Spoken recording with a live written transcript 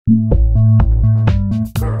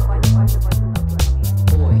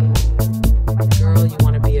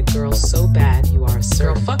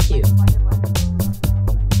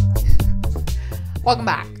Welcome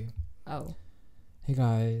back. Oh. Hey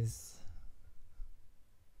guys.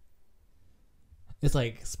 It's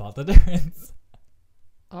like spot the difference.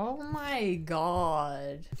 Oh my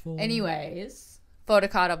god. Anyways, photo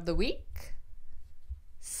card of the week.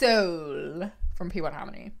 Soul from P1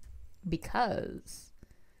 Harmony. Because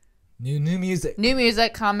new music. New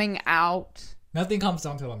music coming out. Nothing comes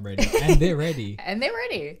down till I'm ready. And they're ready. And they're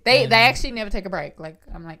ready. They actually never take a break. Like,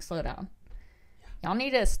 I'm like, slow down. Y'all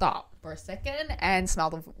need to stop for a second and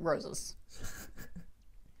smell the roses.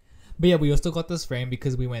 But yeah, we also got this frame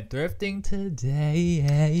because we went thrifting today.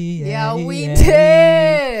 Yeah, we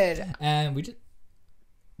did. And we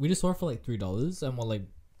just saw it for like $3, and we're like,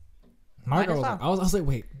 my girl was like, I was like,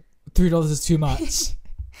 wait, $3 is too much.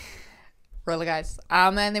 Really, guys.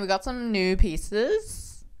 And then we got some new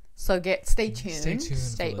pieces. So stay tuned. Stay tuned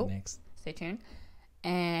for the next. Stay tuned.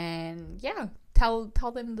 And yeah, tell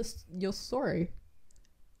them your story.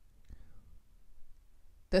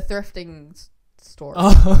 The thrifting store.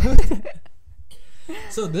 Oh.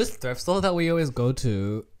 So this thrift store that we always go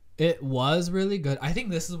to, it was really good. I think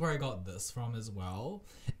this is where I got this from as well.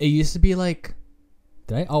 It used to be like,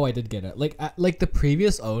 I did get it. Like the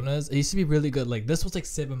previous owners, it used to be really good. Like this was like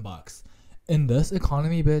 $7. In this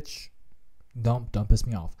economy, bitch, don't piss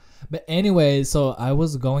me off. But anyway, so I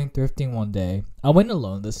was going thrifting one day. I went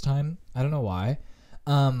alone this time. I don't know why.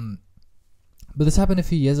 But this happened a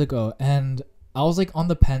few years ago, and I was like on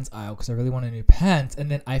the pants aisle because I really wanted new pants, and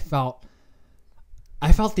then I felt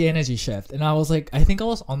the energy shift, and I was like, I think I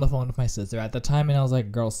was on the phone with my sister at the time, and I was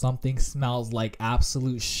like, girl, something smells like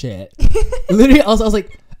absolute shit. Literally,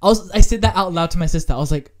 I said that out loud to my sister. I was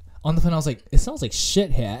like, on the phone, I was like, it smells like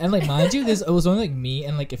shit here. And like, mind you, it was only like me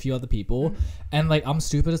and like a few other people, and like I'm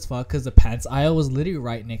stupid as fuck because the pants aisle was literally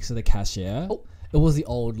right next to the cashier. Oh. It was the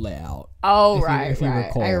old layout. Oh, if you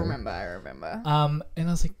recall. I remember. And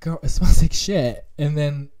I was like, girl, it smells like shit. And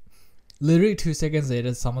then literally 2 seconds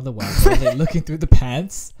later, some of the workers were like looking through the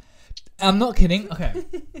pants. I'm not kidding. Okay.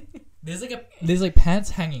 There's like pants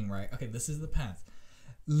hanging, right? Okay, this is the pants.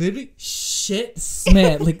 Literally shit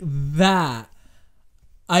smell like that.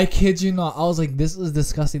 I kid you not. I was like, this is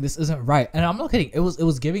disgusting. This isn't right. And I'm not kidding. It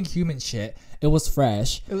was giving human shit. It was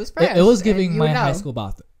fresh. It was fresh. It was giving my high school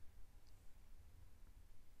bathroom.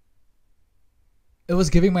 It was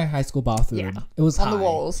giving my high school bathroom. Yeah. It was on the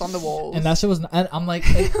walls. And that shit was, and I'm like,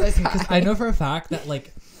 because I know for a fact that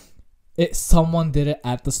like, someone did it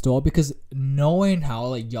at the store, because knowing how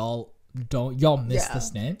like y'all miss the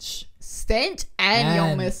stench, and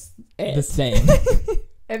y'all miss it. The same.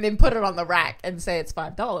 And then put it on the rack and say it's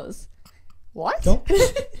 $5. What?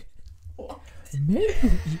 What? Men who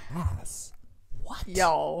eat ass. What?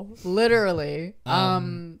 Y'all, literally.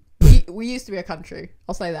 We used to be a country.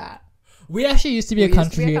 I'll say that. We actually used to be a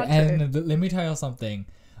country, and let me tell you something.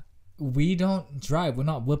 We don't drive.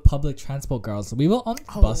 We're public transport girls. We were on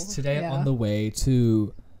the bus today on the way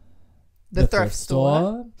to the thrift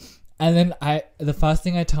store. And then the first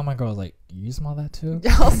thing I tell my girl was like, you smell that too?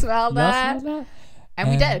 Y'all smell that?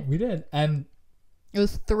 And we did. And it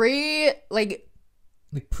was 3 like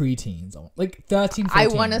preteens, like 13, 14. I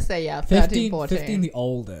want to say 13, 14. 15 the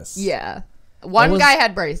oldest. Yeah. One guy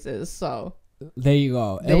had braces, so there you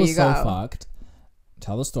go. It was so fucked.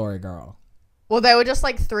 Tell the story, girl. Well, there were just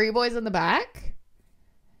like 3 boys in the back,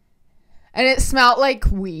 and it smelled like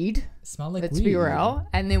weed. Let's be real.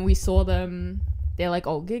 And then we saw them. They're like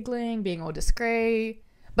all giggling, being all discreet.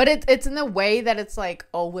 But it's in a way that it's like,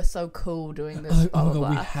 oh, we're so cool doing this. Oh my god,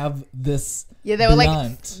 we have this. Yeah, they were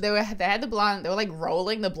blunt. They had the blunt. They were like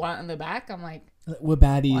rolling the blunt in the back. I'm like, we're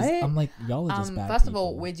baddies. What? I'm like, y'all are just bad. First people. of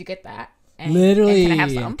all, where'd you get that? Literally, and can I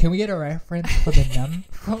have some? Can we get a reference for the num?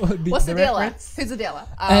 What's the dealer? Who's the dealer?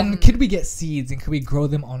 And could we get seeds, and could we grow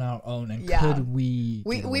them on our own? And could we?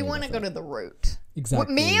 We want to go to the root.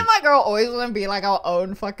 Exactly. Me and my girl always want to be like our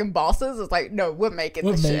own fucking bosses. It's like, no, we're making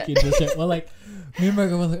this shit. Well, like, me and my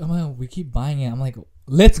girl were like, oh my god, we keep buying it. I'm like,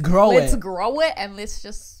 let's grow it. Let's grow it, and let's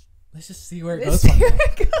just see where it goes from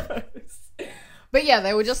there. But yeah,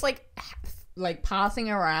 they were just like passing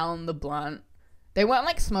around the blunt. They weren't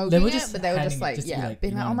like smoking it, but they were just like,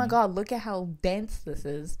 being like, oh my god, look at how dense this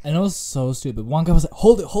is. And it was so stupid. One guy was like,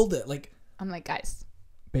 hold it. Like, I'm like, guys,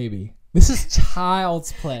 baby, this is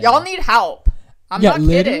child's play. Y'all need help. I'm not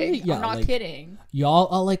kidding. I'm not kidding.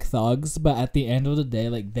 Y'all are like thugs, but at the end of the day,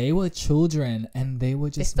 like, they were children, and they were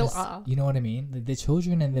just they still are. You know what I mean? Like, they're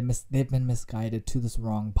children, and they've been misguided to this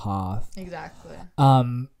wrong path. Exactly.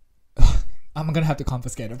 I'm gonna have to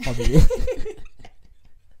confiscate it from you.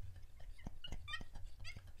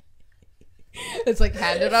 It's like,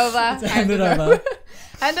 hand it over. Hand it over.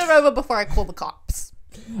 Hand it over before I call the cops.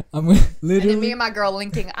 I'm And literally. then me and my girl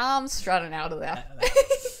linking arms, strutting out of there.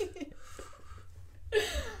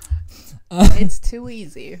 It's too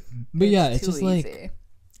easy. But yeah, it's just like,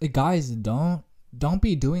 guys, don't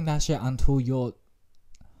be doing that shit until your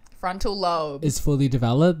frontal lobe is fully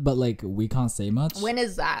developed. But like, we can't say much. When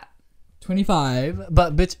is that? 25.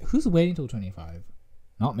 But bitch, who's waiting till 25?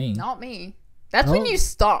 Not me. Not me. That's when you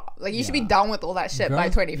stop. Like, you should be done with all that shit by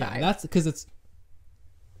 25. Yeah, that's because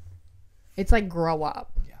it's like grow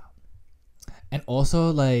up. Yeah. And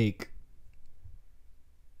also like.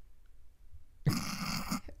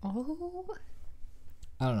 Oh.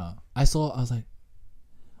 I don't know. I was like,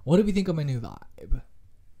 what do we think of my new vibe?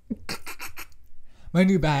 My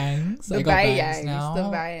new bangs. I got bangs now. The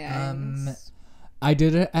bangs. I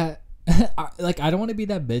did it at like, I don't want to be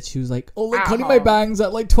that bitch who's like, oh, like cutting my bangs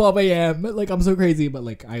at like 12 a.m. Like, I'm so crazy, but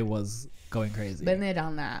like, I was going crazy. Been there,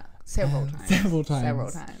 done that several times. Several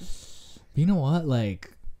times. But you know what?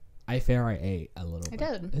 Like, I ate a little bit.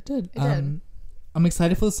 It did. I'm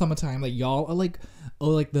excited for the summertime. Like, y'all are like, oh,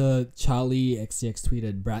 like the Charlie XCX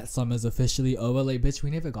tweeted, Brat Summer's officially over. Like, bitch, we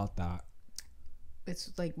never got that.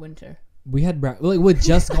 It's like winter. We had Brat. Like, we're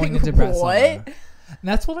just going into Brat Summer. What? And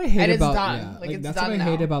that's what I hate and about. It's done. Yeah, like it's that's done what I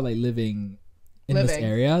hate about like living in this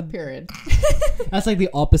area. Period. That's like the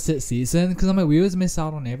opposite season, because I'm like, we always miss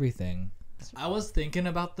out on everything. I was thinking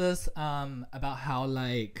about this, about how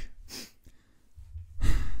like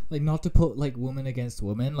not to put like woman against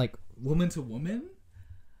woman, like woman to woman,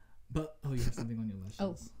 but you have something on your lashes.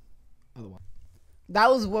 Oh, otherwise, that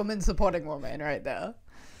was woman supporting woman right there.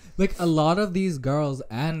 Like, a lot of these girls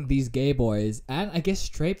and these gay boys and I guess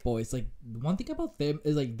straight boys, like, one thing about them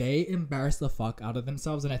is like they embarrass the fuck out of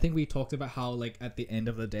themselves. And I think we talked about how like at the end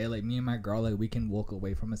of the day, like me and my girl, like we can walk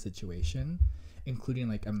away from a situation, including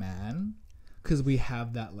like a man, because we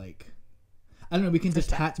have that like, I don't know, we can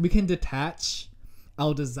detach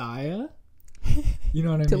our desire, you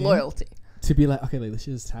know what I mean, to loyalty, to be like, okay, like this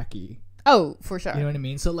shit is tacky. Oh, for sure. You know what I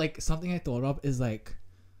mean? So like something I thought of is like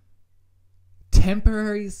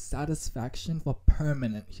temporary satisfaction for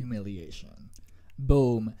permanent humiliation.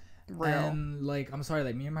 Boom. Real. And like, I'm sorry,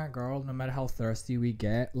 like me and my girl, no matter how thirsty we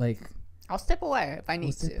get, like I'll step away if I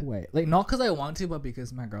need to. Away. Like, not because I want to, but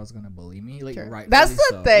because my girl's gonna bully me. Like, right. That's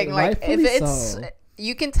the thing. Like, if it's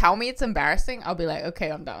you can tell me it's embarrassing, I'll be like, okay,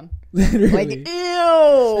 I'm done. Literally. Like,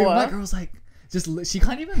 ew. Like, my girl's like, she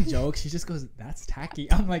can't even joke. She just goes, that's tacky.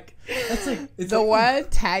 I'm like, that's like, it's the like, word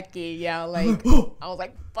tacky. Yeah, like I was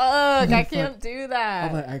like, fuck, I can't do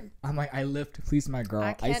that. I'm like, I live to please my girl.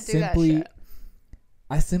 I can't do that shit.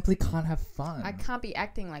 I simply can't have fun. I can't be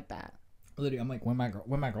acting like that. Literally, I'm like, when my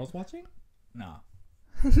girl's watching, no.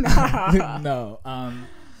 No.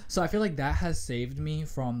 So I feel like that has saved me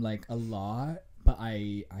from like a lot, but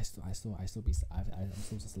I'm still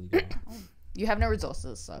just a girl. You have no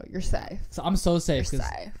resources, so you're safe. So I'm so safe. You're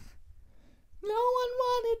safe. No one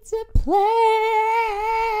wanted to play.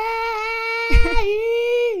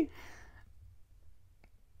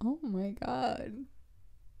 Oh my god.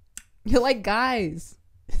 You're like, guys.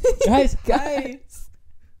 guys.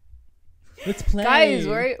 Let's play. Guys,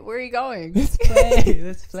 where are you going? Let's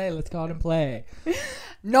play. Let's go out and play.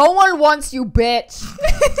 No one wants you, bitch.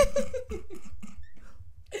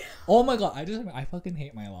 Oh my god, I fucking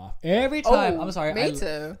hate my laugh. Every time, I'm sorry. Me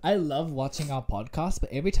too. I love watching our podcast, but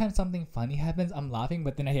every time something funny happens, I'm laughing,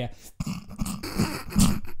 but then I hear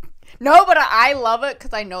No, but I love it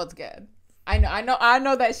because I know it's good. I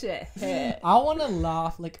know that shit. I want to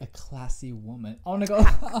laugh like a classy woman. I want to go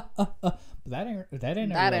but that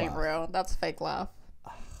ain't real. That's a fake laugh.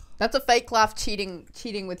 That's a fake laugh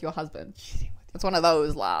cheating with your husband. It's one of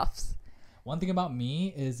those laughs. One thing about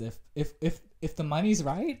me is if the money's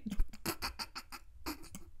right,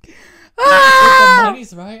 if the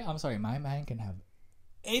money's right, I'm sorry, my man can have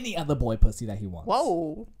any other boy pussy that he wants.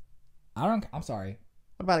 Whoa. I'm sorry.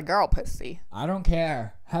 What about a girl pussy? I don't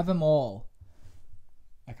care. Have them all.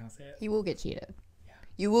 I can't say it. He will get cheated. Yeah.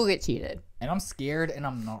 You will get cheated. And I'm scared and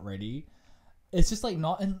I'm not ready. It's just like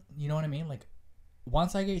not in, you know what I mean? Like,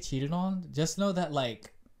 once I get cheated on, just know that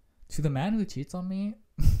like, to the man who cheats on me,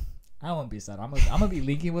 I won't be sad. I'm gonna be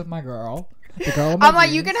linking with my girl. The girl. I'm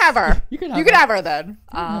like, you can have her. You can have her then.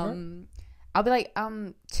 I'll be like,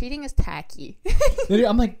 cheating is tacky. Literally,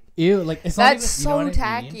 I'm like, ew. Like, it's not even, so you know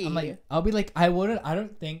tacky. I mean? I'm like, I'll be like, I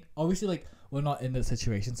don't think. Obviously, like, we're not in this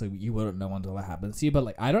situation, so you wouldn't know until it happens to you. But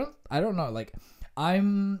like, I don't know. Like, I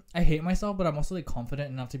hate myself, but I'm also like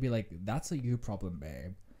confident enough to be like, that's a you problem,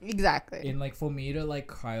 babe. Exactly. And like, for me to like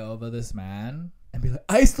cry over this man and be like,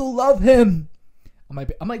 I still love him.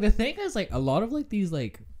 I'm like, the thing is, like, a lot of like these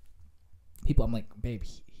like people, I'm like, babe,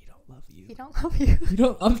 he don't love you. He don't love you. You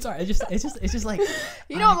don't. I'm sorry. It's just like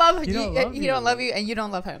he don't love he you. He don't love you, and you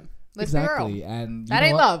don't love him. Let's be real. And that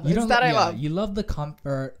ain't love. It's that I love. You love the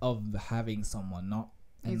comfort of having someone, not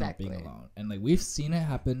being alone. And like we've seen it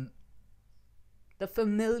happen. The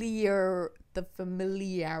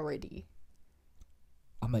familiarity.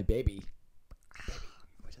 I'm like, baby.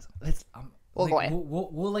 Let's We'll like, go.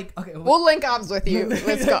 We'll like okay. We'll link arms with you.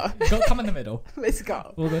 Let's go. Come in the middle. Let's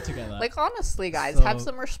go. We'll go together. Like honestly, guys, So, have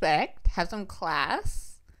some respect, have some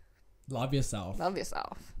class, love yourself. love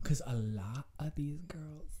yourself. Because a lot of these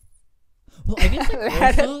girls. Well, I guess A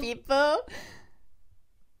lot of people.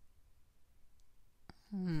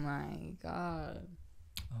 Oh my god.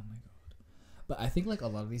 Oh my god. But I think like a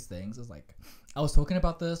lot of these things is like, I was talking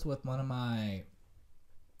about this with one of my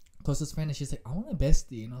closest friends, and she's like, I want a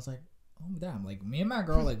bestie, and I was like, oh damn, like me and my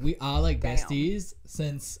girl, like we are like besties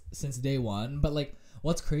since day one. But like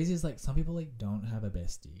what's crazy is like some people like don't have a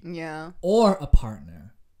bestie, Yeah, or a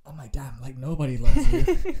partner. I'm like, damn, like nobody loves you.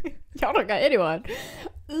 y'all don't got anyone.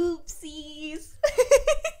 Oopsies.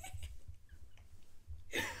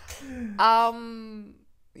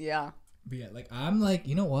 Yeah. But yeah, like I'm like,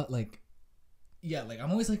 you know what, like, yeah, like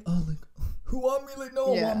I'm always like, oh, like who want me? Like no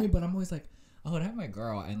one want me, but I'm always like, oh, I have my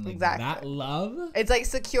girl, and like that love. It's like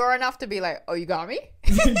secure enough to be like, oh, you got me.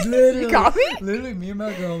 Literally, you got me. Literally, me and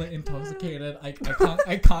my girl like intoxicated. I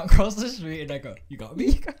can't cross the street, and I go, you got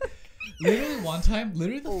me. Literally one time,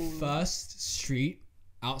 literally the first street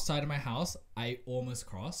outside of my house, I almost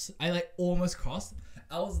crossed. I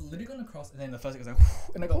was literally gonna cross, and then the first thing was like,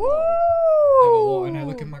 and I go, whoa, and I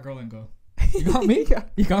look at my girl and go, you got me?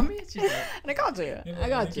 You got me? She's like, and I got you. I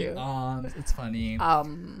got you. It's funny.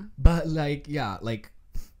 But like, yeah, like,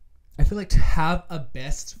 I feel like to have a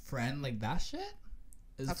best friend, like that shit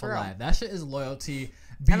is that's for real. Life. That shit is loyalty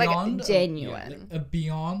beyond like, genuine,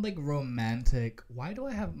 beyond like romantic. Why do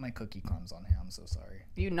I have my cookie crumbs on here? I'm so sorry.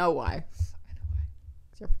 You know why? I know why.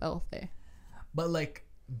 You're filthy. But like,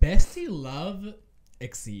 bestie love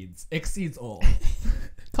exceeds all.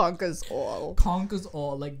 Conquers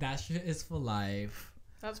all. Like that shit is for life.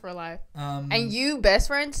 That's for life. And you best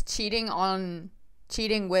friends cheating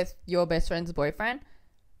with your best friend's boyfriend,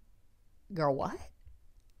 girl, what?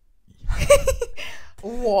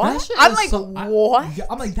 What? I'm like, what?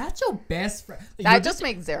 I'm like, that's your best friend. Like, that just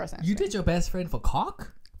makes zero sense. You did your best friend for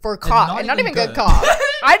cock? For cock, and not even good cock.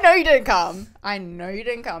 I know you didn't come.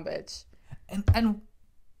 Bitch. And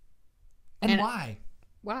why?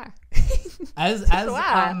 Why? As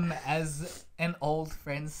an old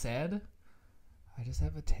friend said, I just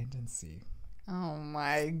have a tendency. Oh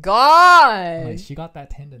my god! Like, she got that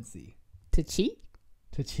tendency to cheat,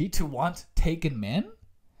 to want taken men.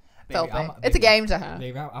 Baby, it's a game to her.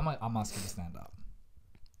 Baby, I'm asking you to stand up.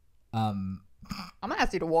 I'm gonna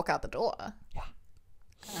ask you to walk out the door. Yeah.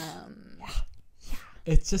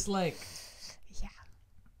 It's just like, yeah.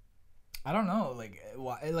 I don't know, like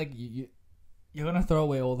why, like you're gonna throw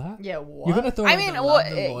away all that? Yeah, what? You're gonna throw away the love,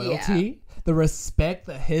 the loyalty, the respect,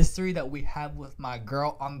 the history that we have with my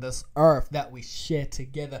girl on this earth that we share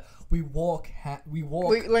together. We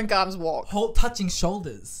link arms, walk, touching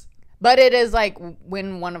shoulders. But it is like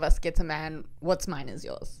when one of us gets a man, what's mine is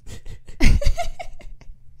yours.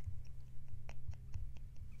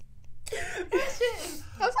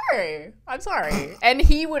 I'm sorry. And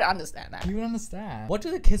he would understand that. He would understand. What do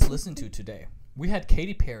the kids listen to today? We had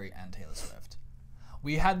Katy Perry and Taylor Swift.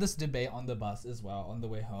 We had this debate on the bus as well on the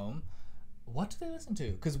way home. What do they listen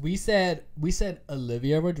to? Because we said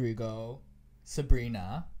Olivia Rodrigo,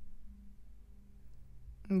 Sabrina,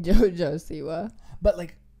 JoJo Siwa. But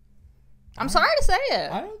like, I'm sorry to say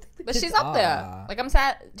it. I don't think the but kids she's up there. Like, I'm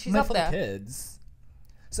sad. She's up there. For the kids.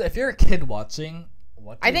 So if you're a kid watching,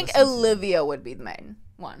 what do you think listen Olivia to? would be the main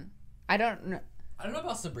one. I don't know. I don't know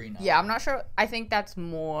about Sabrina. Yeah, I'm not sure. I think that's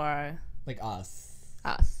more like us.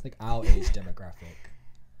 Like our age demographic.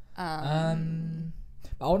 But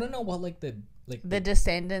I want to know what like the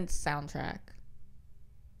Descendants soundtrack.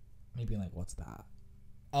 Maybe like what's that?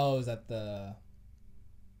 Oh, is that the?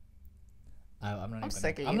 I'm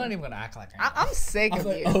not even gonna act like I'm sick of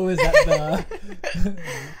you. Oh, is that the?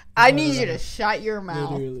 I need you to shut your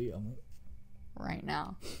mouth. Literally, right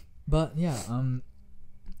now. But yeah,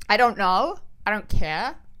 I don't know. I don't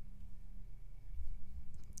care.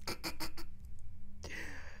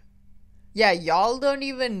 Yeah, y'all don't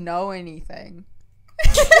even know anything.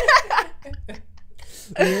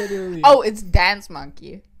 Literally. Oh, it's Dance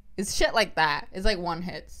Monkey. It's shit like that. It's like one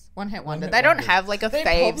hit wonder. They don't have like a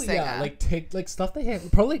fave singer. Yeah, like take like stuff they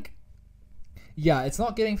have probably. Like, yeah, it's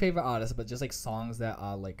not getting favorite artists, but just like songs that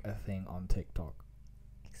are like a thing on TikTok.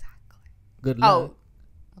 Exactly. Good luck. Oh,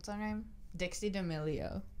 what's her name? Dixie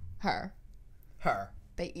D'Amelio Her.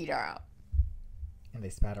 They eat her out. And they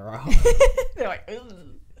spat her out. They're like,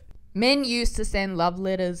 ugh. Men used to send love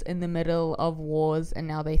letters in the middle of wars, and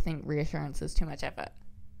now they think reassurance is too much effort.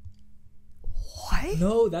 What?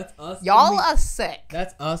 No, that's us. Y'all are sick.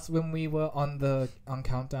 That's us when we were on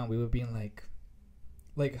Countdown. We were being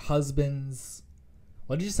like husbands.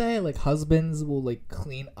 What did you say? Like husbands will like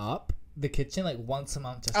clean up the kitchen like once a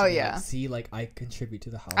month just to like, see like I contribute to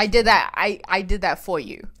the house. I did that. I did that for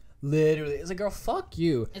you. Literally, it's like, girl, fuck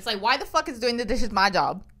you. It's like, why the fuck is doing the dishes my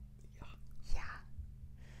job? Yeah.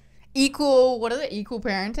 Equal. What is it? Equal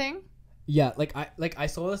parenting. Yeah, I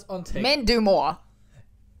saw this on TikTok. Men do more.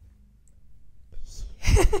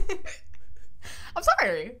 I'm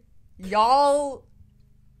sorry, y'all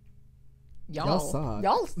suck.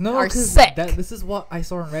 Y'all no, are sick. This is what I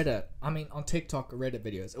saw on Reddit. I mean, on TikTok, Reddit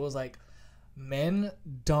videos. It was like, men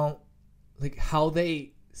don't like how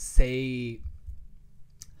they say,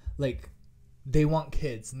 like, they want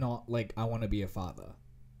kids, not like I want to be a father.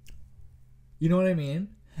 You know what I mean?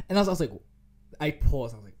 And I was like, I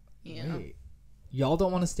paused. I was like, wait, y'all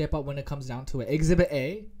don't want to step up when it comes down to it. Exhibit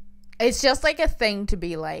A. It's just like a thing to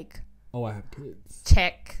be like, oh, I have kids.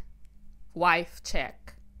 Check. Wife,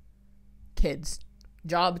 check. Kids.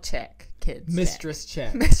 Job, check. Kids, mistress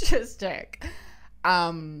check. Mistress check.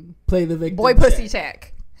 Play the victim. Boy pussy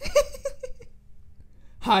check.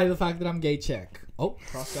 Hide the fact that I'm gay check. Oh,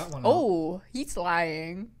 cross that one out. Oh, he's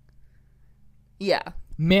lying. Yeah.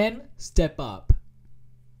 Men, step up.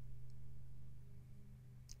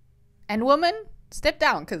 And women, step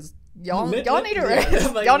down, because y'all need a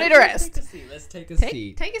rest. Like, y'all need a rest. Let's take a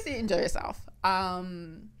seat. Take a seat. Enjoy yourself.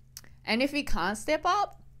 And if he can't step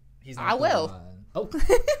up, I will. Oh.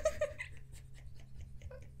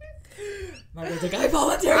 My girl's like, I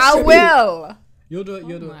volunteer. I will. You'll do it.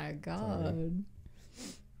 You'll do it. Oh my god. Sorry.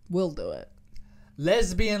 We'll do it.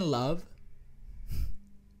 Lesbian love.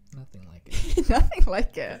 Nothing like it. Nothing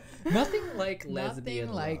like it. Nothing like lesbian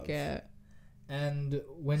love. Nothing like it. And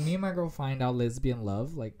when me and my girl find out lesbian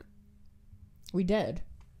love, like, we did.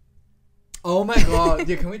 Oh my god.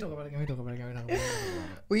 Yeah, can we talk about it?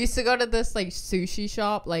 We used to go to this like sushi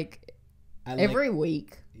shop like every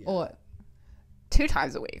week or 2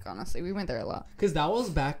 times a week, honestly. We went there a lot. Because that was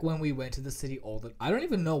back when we went to the city all the... I don't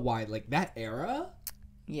even know why. Like, that era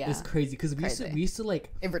is crazy. Because we used to, like...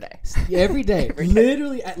 Every day. Every day.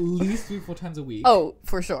 Literally at least 3-4 times a week. Oh,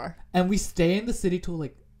 for sure. And we stay in the city till,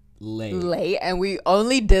 like, late. And we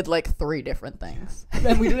only did, like, 3 different things.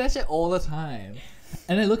 And we do that shit all the time.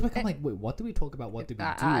 And I look back, I'm like, wait, what did we talk about? What did we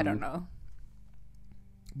do? I don't know.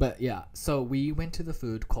 But, yeah. So, we went to the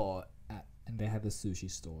food court. And they had the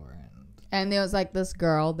sushi store. And there was, like, this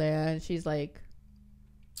girl there. And she's, like...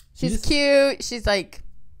 She's cute. She's, like...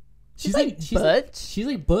 She's like butch. She's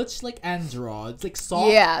like butch, like android. Like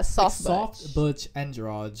soft. Yeah, soft like butch. Butch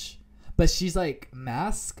android. But she's like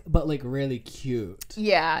mask, but like really cute.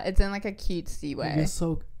 Yeah, it's in like a cutesy way. You're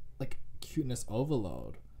so like cuteness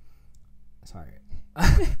overload. Sorry.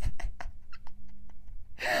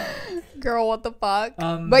 Girl, what the fuck?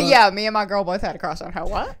 But yeah, me and my girl both had a crush on her.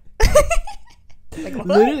 What? Like what?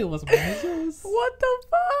 Literally was one of those. What the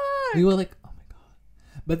fuck? We were like, oh my god.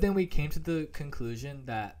 But then we came to the conclusion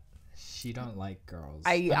that she don't like girls.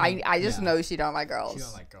 I just know she don't like girls. She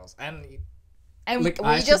don't like girls. And like,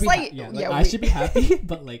 we just like... I should be happy,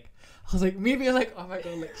 but like... I was like, maybe like, oh my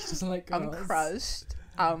god, like, she doesn't like girls. I'm crushed.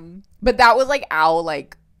 But that was like our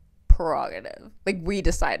like prerogative. Like, we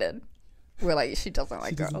decided. We're like, she doesn't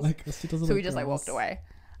like girls. So we just like walked away.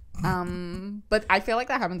 But I feel like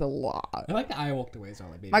that happens a lot. I like that I walked away. So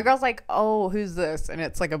like, my girl's like, oh, who's this? And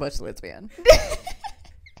it's like a butch lesbian.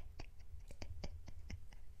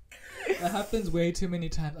 That happens way too many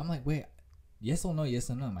times. I'm like, wait, yes or no, yes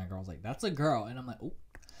or no. My girl's like, that's a girl. And I'm like,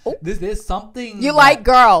 oh, there's something. You like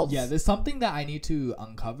girls. Yeah, there's something that I need to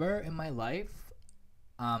uncover in my life.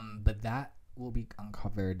 But that will be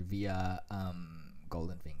uncovered via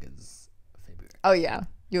Golden Fingers February. Oh, yeah.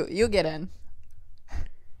 You'll get in.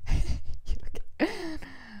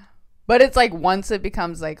 But it's like once it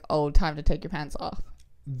becomes like, oh, time to take your pants off.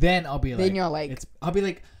 Then I'll be like. Then you're like. I'll be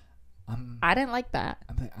like. I didn't like that.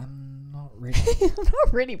 I'm like, I'm not ready. I'm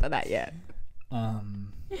not ready for that yet.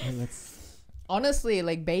 Let's... Honestly,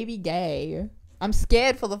 like, baby gay. I'm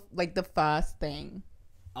scared for the first thing.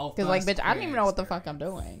 Because like, bitch, I don't even know what the fuck I'm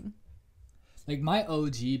doing. Like my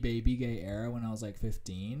OG baby gay era when I was like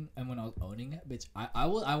 15 and when I was owning it, bitch, I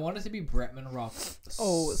wanted to be Bretman Rock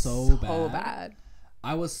so bad.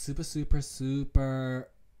 I was super.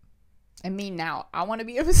 And me now, I want to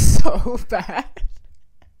be him so bad.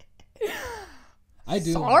 I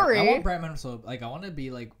do. Sorry. I want Bretman so like I want to be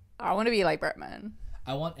like Bretman.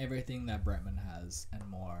 I want everything that Bretman has and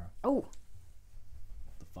more. Oh.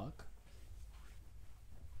 The fuck?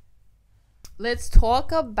 Let's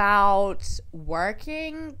talk about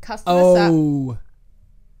working customer Oh.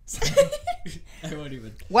 I won't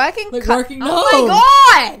even. Working. Working. No. Oh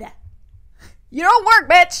my god! You don't work,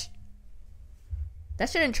 bitch. That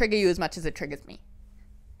shouldn't trigger you as much as it triggers me.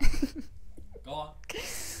 Go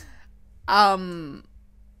on.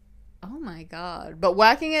 Oh my god! But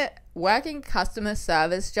working customer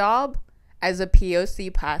service job as a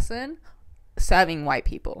POC person, serving white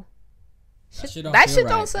people. That shit don't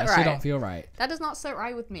sit right. That shit don't feel right. That does not sit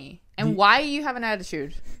right with me. And why do you have an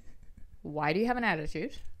attitude? Why do you have an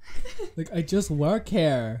attitude? Like, I just work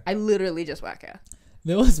here. I literally just work here.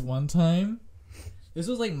 There was one time, this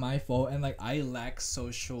was like my fault, and like I lack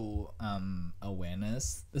social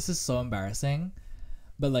awareness. This is so embarrassing,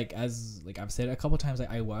 but like as like I've said a couple times,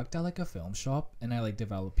 like I worked at like a film shop and I like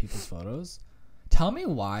developed people's photos. Tell me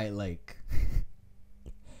why like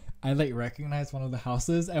I like recognized one of the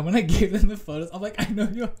houses, and when I gave them the photos, I'm like, I know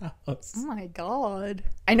your house. Oh my god,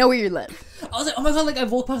 I know where you live. I was like, oh my god, like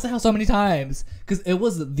I've walked past the house so many times because it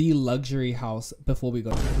was the luxury house before we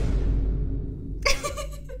got.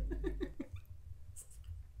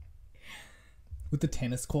 With the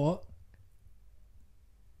tennis court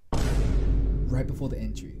right before the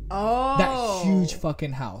entry. Oh, that huge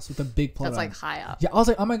fucking house with a big plot. That's like high up. Yeah, I was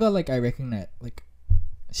like, oh my god, like I recognize. Like,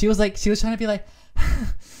 she was trying to be like.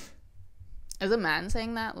 Is a man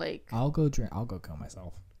saying that? Like, I'll go kill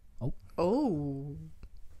myself. Oh.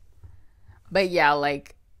 But yeah,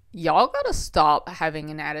 like, y'all gotta stop having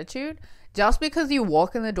an attitude. Just because you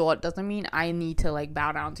walk in the door doesn't mean I need to like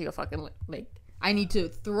bow down to your fucking like. I need to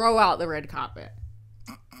throw out the red carpet.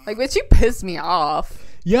 Like, bitch, you pissed me off.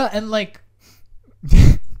 Yeah, and like,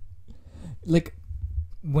 like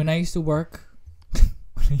when I used to work,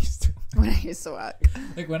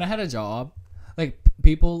 like when I had a job, like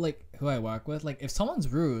people like who I work with, like if someone's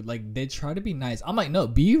rude, like they try to be nice. I'm like, no,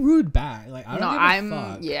 be rude back. Like I don't give a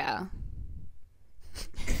fuck. Yeah.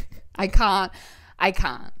 I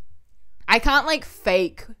can't like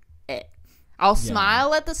fake it. I'll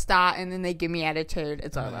smile at the start and then they give me attitude.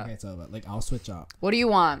 It's over. Okay, it's over. Like I'll switch up. What do you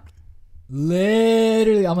want?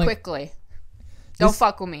 Literally, I'm like quickly. Don't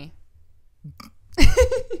fuck with me. I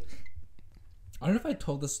don't know if I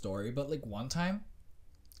told the story, but like one time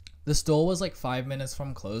the store was like 5 minutes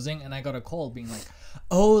from closing and I got a call being like,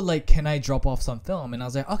 oh, like can I drop off some film? And I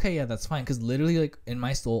was like, okay, yeah, that's fine, because literally like in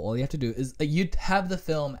my store all you have to do is like, you'd have the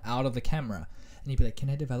film out of the camera and you'd be like,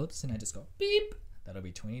 can I develop this? And I just go beep, that'll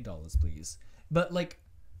be $20 please. But like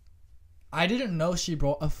I didn't know she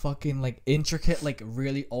brought a fucking like intricate like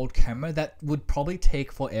really old camera that would probably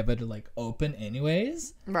take forever to like open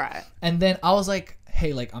anyways. Right. And then I was like,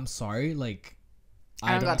 hey, like I'm sorry, like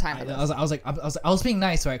I don't got time for this. I was being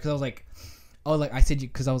nice, right? Because I said you,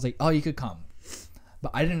 because I was like, oh, you could come, but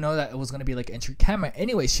I didn't know that it was gonna be like entry camera.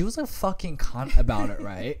 Anyway, she was a fucking cunt about it,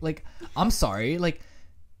 right? Like, I'm sorry, like,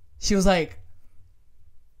 she was like,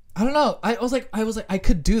 I don't know. I was like, I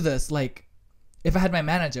could do this, like, if I had my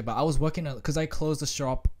manager, but I was working because I closed the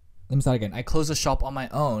shop. Let me start again. I closed the shop on my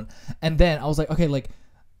own, and then I was like, okay, like,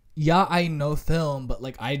 yeah, I know film, but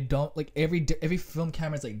like, I don't like every film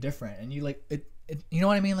camera is like different, and you like it. You know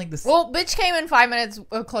what I mean? Like this. Well, bitch came in 5 minutes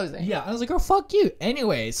of closing. Yeah, I was like, oh, fuck you.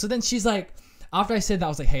 Anyway, so then she's like, after I said that, I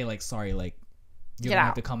was like, hey, like, sorry, like, you're gonna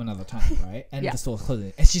have to come another time, right? And the store's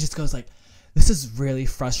closing. And she just goes like, this is really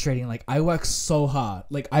frustrating. Like, I work so hard.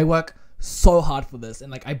 Like, I work so hard for this,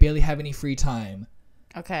 and like, I barely have any free time.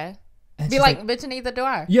 Okay. And be like, bitch, neither do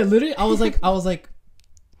I. Yeah, literally, I was like, okay.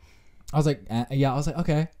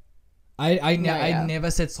 I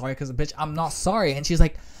never said sorry because, bitch, I'm not sorry. And she's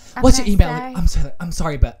like, what's your email? Like, I'm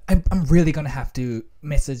sorry, but I'm really gonna have to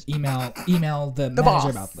email the manager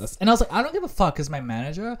boss about this. And I was like, I don't give a fuck, because my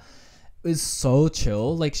manager is so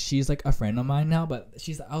chill. Like, she's like a friend of mine now, but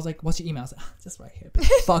I was like, what's your email? I was like, just right here, bitch.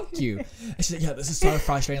 Fuck you. And she's like, yeah, this is so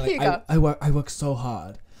frustrating. Like, I work so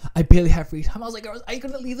hard. I barely have free time. I was like, are you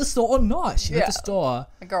gonna leave the store or not? She left the store.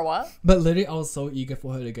 Girl, what? But literally, I was so eager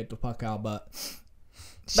for her to get the fuck out, but.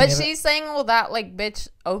 She's saying all that, like, bitch,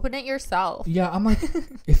 open it yourself. Yeah, I'm like,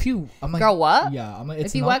 I'm like, girl, what? Yeah, I'm like,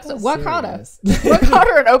 it's if you work harder. Work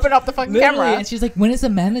harder and open up the fucking camera. And she's like, when is the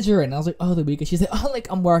manager? And I was like, oh, the weekend. She's like, oh, like,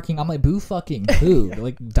 I'm working. I'm like, boo fucking boo.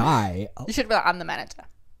 Like, die. You should be like, I'm the manager.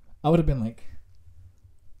 I would have been like.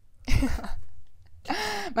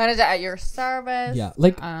 Manager at your service. Yeah,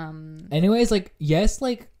 like, anyways, like, yes,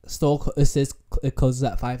 like, it says it closes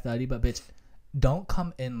at 5:30, but bitch, don't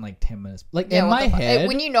come in like 10 minutes. Like, in my head,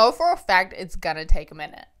 when you know for a fact it's gonna take a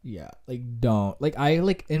minute. Yeah, like, don't. Like, I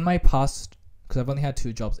like in my past, because I've only had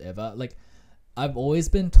 2 jobs ever. Like, I've always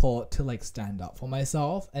been taught to like stand up for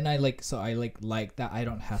myself, and I like that I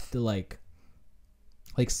don't have to like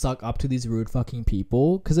suck up to these rude fucking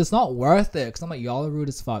people, because it's not worth it. Because I'm like, y'all are rude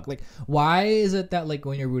as fuck. Like, why is it that like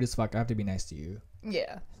when you're rude as fuck I have to be nice to you?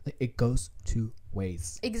 Yeah, like it goes two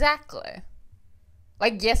ways. Exactly.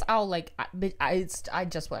 Like, yes, I'll like I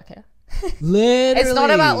just work here. Literally, it's not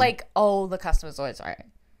about like, oh, the customer's always right.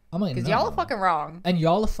 I'm like, because no. y'all are fucking wrong, and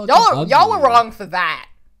y'all are fucking y'all were wrong for that.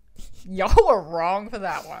 Y'all were wrong for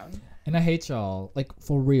that one. And I hate y'all, like,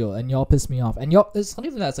 for real. And y'all piss me off. And y'all, it's not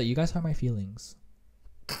even that. It's like, you guys hurt my feelings.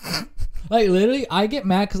 Like, literally, I get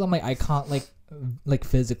mad because I'm like, I can't, like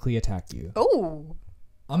physically attack you. Oh.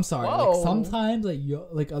 I'm sorry. Whoa. Like, sometimes,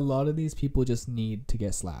 like, a lot of these people just need to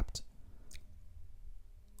get slapped.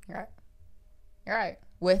 You're right. You're right.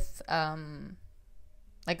 With,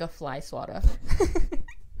 like a fly swatter.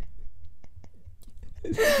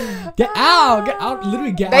 Get out,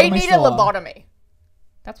 literally get out of my They need a lobotomy.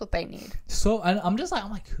 That's what they need. So, and I'm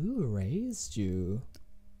like, who raised you?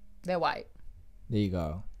 They're white. There you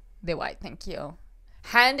go. They're white, thank you.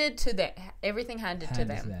 Handed to them. Everything handed to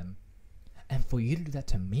them. And for you to do that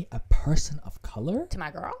to me, a person of color? To my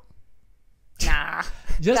girl? Nah.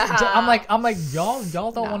 I'm like, y'all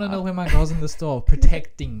don't want to know when my girl's in the store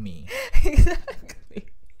protecting me. Exactly.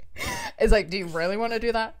 It's like, do you really want to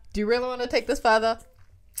do that? Do you really want to take this further?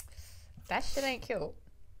 That shit ain't cute.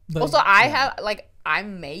 But, also,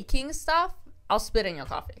 I'm making stuff. I'll spit in your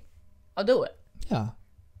coffee. I'll do it. Yeah.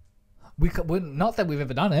 We're not that we've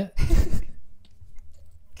ever done it.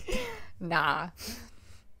 Nah.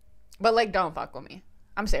 But, like, don't fuck with me.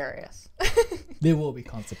 I'm serious. There will be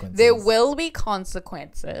consequences. There will be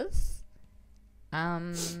consequences.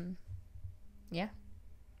 Yeah.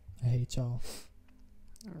 I hate y'all.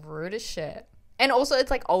 Rude as shit. And also,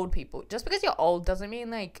 it's like old people. Just because you're old doesn't mean,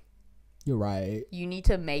 like... You're right. You need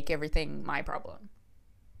to make everything my problem.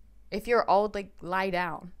 If you're old, like, lie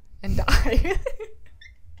down and die.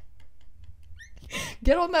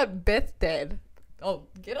 Get on that bed. Oh,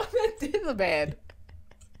 get on that bed.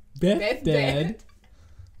 Bed?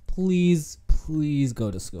 Please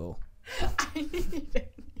go to school. I need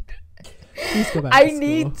it. Please go back to school. I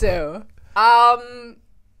need to.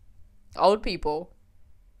 Old people.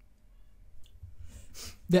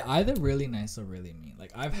 They're either really nice or really mean.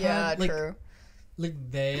 Like, I've had, like... True. Like,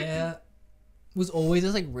 there was always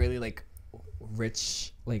this, like, really, like,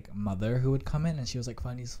 rich, like, mother who would come in, and she was, like,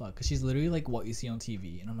 funny as fuck. Because she's literally, like, what you see on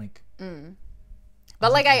TV. And I'm like...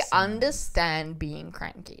 But, like, I understand being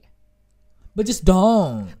cranky. But just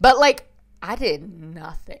don't. But, like, I did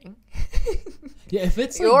nothing. Yeah, if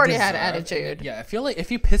it's, like, you already had attitude. Yeah, I feel like if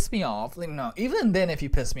you piss me off, like, no. Even then, if you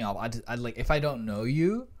piss me off, I'd like, if I don't know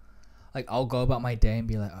you... Like, I'll go about my day and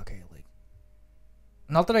be like, okay, like...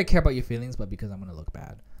 Not that I care about your feelings, but because I'm gonna look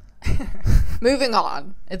bad. Moving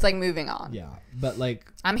on. It's like moving on. Yeah, but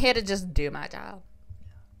like... I'm here to just do my job.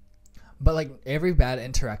 But like, every bad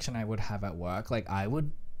interaction I would have at work, like, I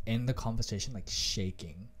would end the conversation, like,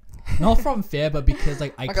 shaking. Not from fear, but because,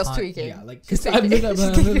 like, I can't... I was tweaking. Yeah, like, because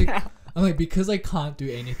I'm like, because I can't do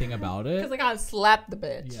anything about it. Because I can't slap the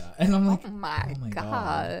bitch. Yeah, and I'm like... Oh my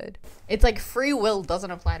God. It's like free will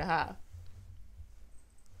doesn't apply to her.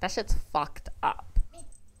 That shit's fucked up.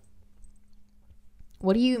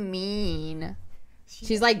 What do you mean?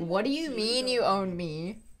 She's like, what do you mean you own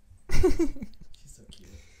me? She's so cute.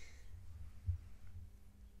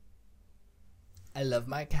 I love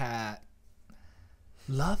my cat.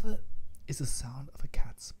 Love is the sound of a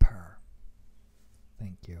cat's purr.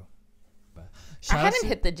 Thank you. But I haven't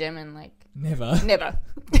hit the gym in like... Never.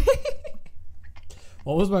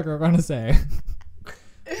 What was my girl gonna say?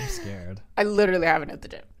 I'm scared. I literally haven't hit the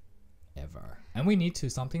gym. Ever. And we need to.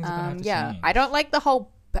 Something's gonna have to change. I don't like the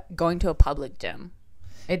whole going to a public gym.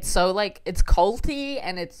 It's so like, it's culty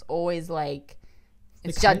and it's always like,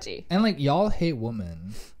 it's like, judgy. And like, y'all hate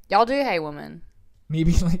women. Y'all do hate women.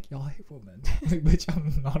 Maybe like, y'all hate women. Like, bitch,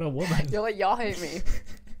 I'm not a woman. You're like, y'all hate me.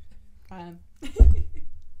 Fine.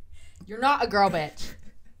 You're not a girl, bitch.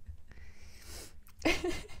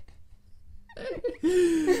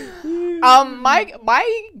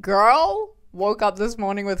 My girl woke up this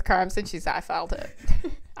morning with cramps and she said, I felt it.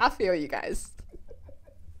 I feel you guys.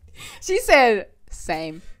 She said,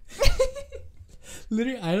 same.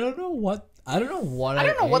 Literally, I don't know what I don't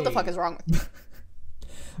know what the fuck is wrong with you.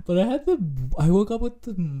 But I woke up with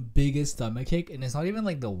the biggest stomach ache, and it's not even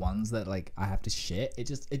like the ones that like I have to shit. It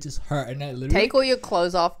just hurt, and I literally take all your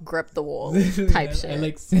clothes off, grip the wall, type shit. I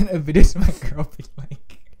like sent a video to my girl, being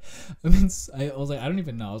like, I was like, I don't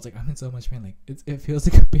even know. I was like, I'm in so much pain. Like it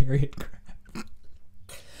feels like a period cramp.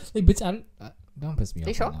 Like, bitch, don't piss me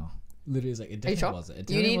off right now. literally is like, it definitely wasn't.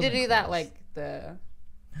 You need to do that, like,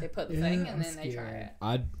 they put the thing and then they try it.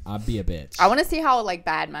 I'd be a bitch. I want to see how, like,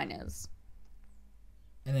 bad mine is.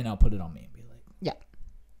 And then I'll put it on me and be like, yeah.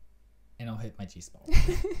 And I'll hit my G-spot.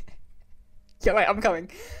 Yeah, wait, I'm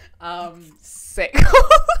coming. Sick.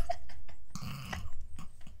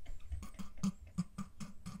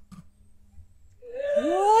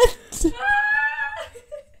 What?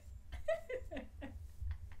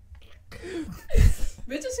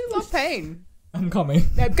 Bitches who love pain. I'm coming.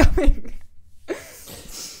 I'm coming.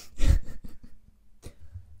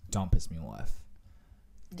 Don't piss me off.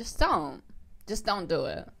 Just don't. Just don't do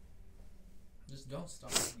it. Just don't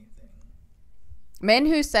stop anything. Men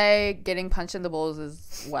who say getting punched in the balls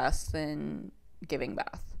is worse than giving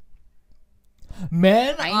birth.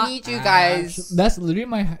 Men, I need you guys. That's literally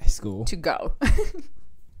my high school. To go.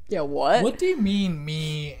 Yeah, what? What do you mean,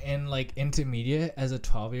 me in like intermediate as a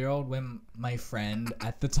 12-year-old when my friend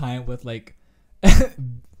at the time with like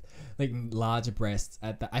like large breasts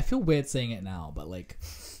at the, I feel weird saying it now, but like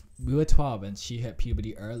we were 12 and she hit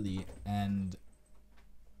puberty early, and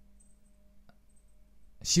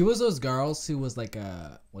she was those girls who was like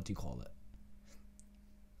a, what do you call it?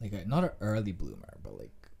 Like a, not an early bloomer, but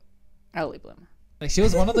like early bloomer. Like she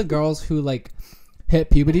was one of the girls who like hit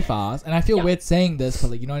puberty fast, and I feel weird saying this,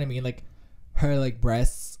 but like, you know what I mean? Like her like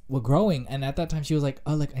breasts were growing, and at that time she was like,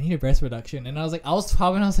 oh, like I need a breast reduction, and I was like, I was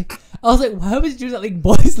 12 and I was like, why would you do that? Like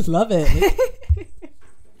boys love it. Like,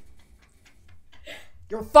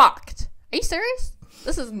 you're fucked. Are you serious?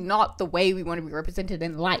 This is not the way we want to be represented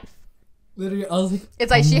in life. Literally, I was like,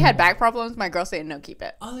 it's like she had back problems. My girl said, no, keep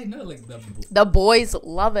it. I was like, no, like the boys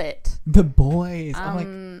love it. The boys. I'm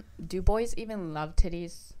like, do boys even love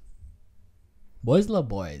titties? Boys love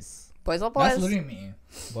boys. Boys love boys. That's literally me.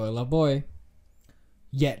 Boy love boy.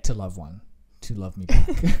 Yet to love one. To love me back.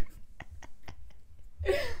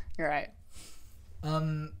 You're right.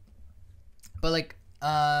 But like,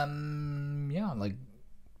 yeah, like,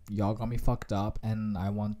 y'all got me fucked up, and I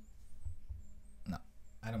don't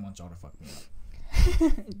want y'all to fuck me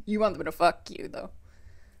up. You want them to fuck you, though.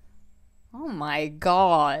 Oh my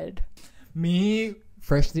god. Me,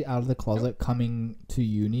 freshly out of the closet, coming to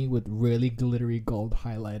uni with really glittery gold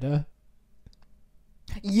highlighter.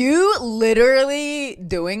 You literally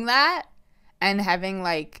doing that and having,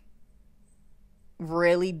 like,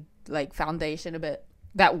 really, like, foundation a bit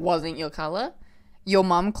that wasn't your color. Your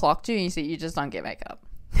mom clocked you and you said you just don't get makeup.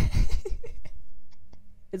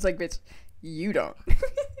 It's like, bitch, you don't.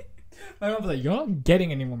 My mom was like, you're not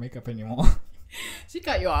getting any more makeup anymore. She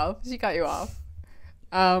cut you off.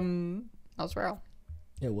 That was real.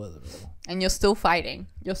 It was real. And you're still fighting.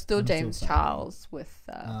 You're still James Charles with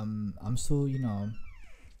I'm still, you know,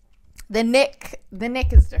 the neck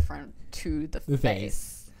is different to the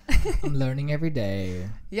face. I'm learning every day.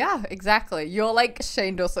 Yeah, exactly. You're like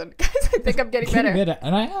Shane Dawson. Guys, I think I'm getting better.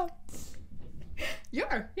 And I am.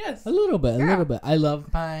 Yes. A little bit. I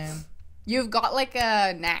love mine. You've got like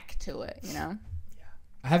a knack to it, you know? Yeah.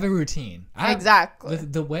 I have a routine. Exactly.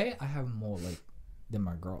 The way I have more like than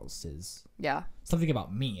my girls is something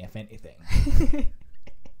about me, if anything.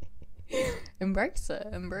 Embrace it.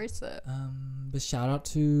 But shout out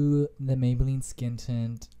to the Maybelline Skin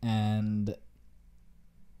Tint and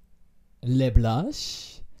Le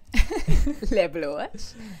Blush. Le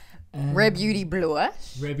Blush. Rare Beauty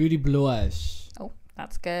Blush. Oh,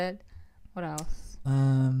 that's good. What else?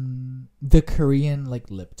 The Korean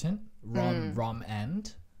like lip tint, Rom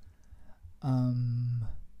End.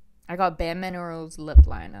 I got Bare Minerals lip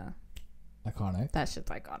liner. Iconic. That shit's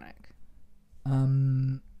iconic.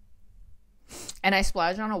 And I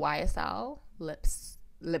splurged on a YSL lip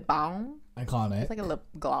balm. Iconic. It's like a lip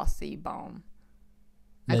glossy balm.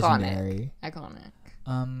 Legendary. Iconic.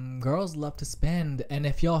 Girls love to spend, and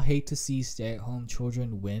if y'all hate to see stay-at-home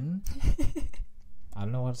children win, I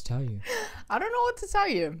don't know what to tell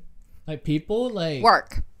you. Like people like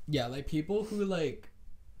work. Yeah, like people who like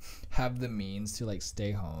have the means to like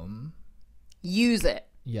stay home. Use it.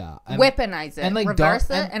 Yeah. Weaponize it. And like reverse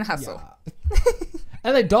it and hustle. Yeah.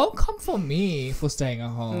 And like don't come for me for staying at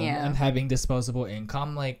home and having disposable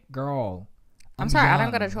income. Like, girl, I'm sorry, young. I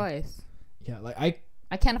don't got a choice. Yeah, like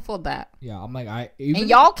I can't afford that. Yeah, I'm like and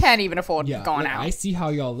y'all can't even afford going out. I see how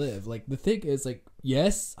y'all live. Like the thing is, like,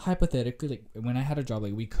 yes, hypothetically, like when I had a job,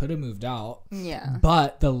 like we could have moved out. Yeah.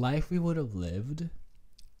 But the life we would have lived,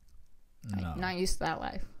 no. Not used to that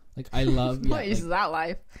life. Like I love not used to that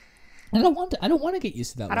life. I don't want to get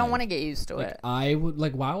used to that. I don't want to get used to like, it. I would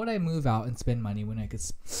like. Why would I move out and spend money when I could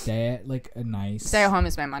stay at like a nice stay at home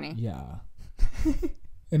and spend money? Yeah.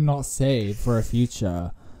 And not save for a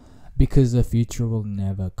future, because the future will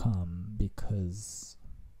never come. Because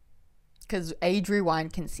Because age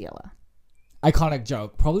rewind concealer. Iconic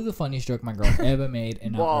joke. Probably the funniest joke my girl ever made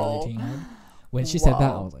in our early teenhood. When she said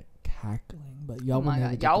that, I was like cackling. But y'all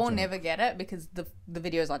will never get it because the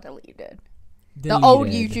videos are deleted. The old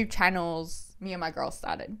YouTube channels me and my girl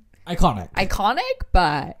started. Iconic,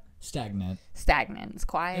 but stagnant. It's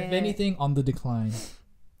quiet. If anything, on the decline.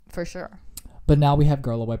 For sure. But now we have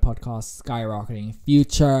Girl Away podcast skyrocketing.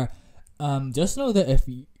 Future. Just know that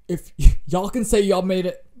if y'all can say y'all made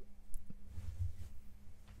it.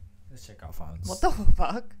 Let's check our phones. What the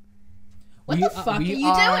fuck? What the fuck are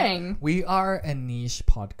you doing? We are a niche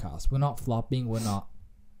podcast. We're not flopping. We're not.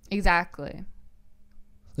 Exactly.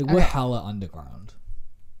 Like, we're hella underground.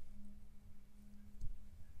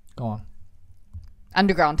 Go on.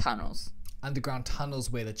 Underground tunnels. Underground tunnels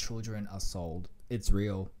where the children are sold. It's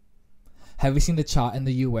real. Have you seen the chart in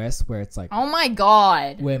the US where it's like... Oh my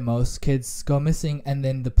god. Where most kids go missing and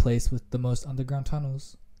then the place with the most underground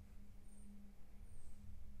tunnels?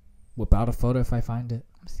 Whip out a photo if I find it.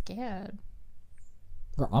 I'm scared.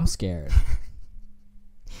 Girl, I'm scared.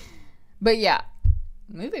 But yeah.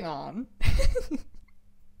 Moving on.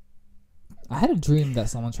 I had a dream that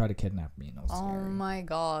someone tried to kidnap me and it was scary. Oh my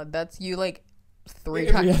god. That's you like three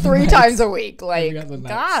times a week. Like,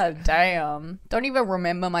 god damn. Don't even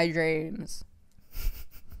remember my dreams.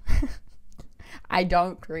 I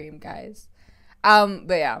don't dream, guys. But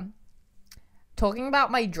yeah. Talking about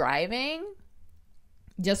my driving,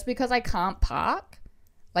 just because I can't park,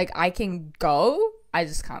 like I can go, I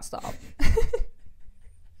just can't stop.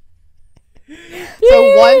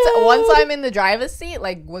 So once I'm in the driver's seat,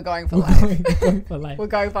 like we're going for life. We're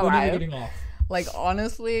going for life. Never getting off. Like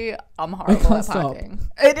honestly, I'm horrible at parking.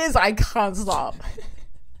 It is. I can't stop.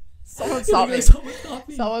 Someone stop me.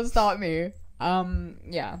 Someone stop me.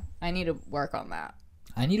 Yeah, I need to work on that.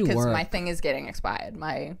 I need to work because my thing is getting expired.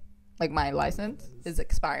 My license is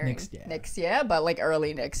expiring next year, but like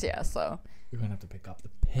early next year. So you're gonna have to pick up the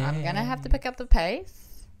pace. I'm gonna have to pick up the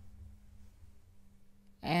pace,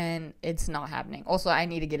 and it's not happening. Also, I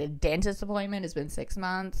need to get a dentist appointment. It's been 6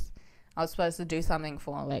 months. I was supposed to do something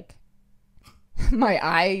for like my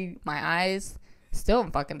eyes. Still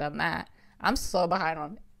haven't fucking done that. I'm so behind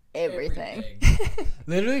on everything.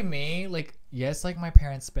 Literally me, like, yes, like my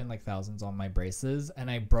parents spent like thousands on my braces and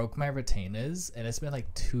I broke my retainers and it's been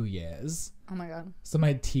like 2 years. Oh my god. So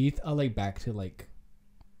my teeth are like back to like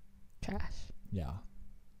trash. Yeah.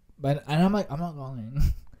 And I'm like, I'm not going.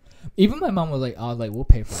 Even my mom was like, oh, like we'll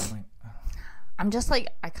pay for it. I'm like, oh. I'm just like,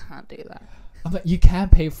 I can't do that. I'm like, you can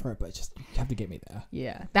pay for it, but just you have to get me there.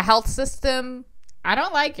 Yeah. The health system, I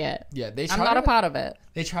don't like it. Yeah, I'm not a part of it.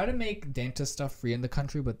 They try to make dentist stuff free in the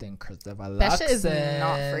country, but then Christopher that shit is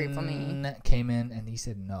not free for me. Came in and he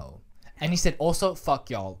said no. And he said also,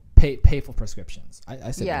 fuck y'all, pay for prescriptions.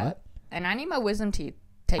 I said what? And I need my wisdom teeth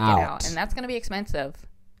taken out, and that's gonna be expensive.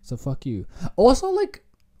 So fuck you. Also, like,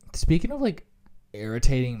 speaking of like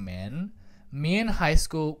irritating men, me in high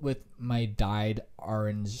school with my dyed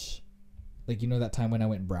orange, like, you know that time when I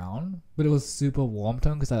went brown, but it was super warm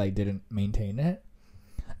tone because I like didn't maintain it.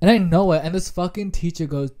 And I know it, and this fucking teacher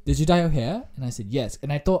goes, did you dye your hair? And I said, yes.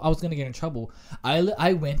 And I thought I was going to get in trouble.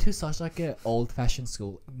 I went to such like an old-fashioned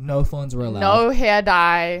school. No phones were allowed. No hair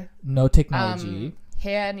dye. No technology.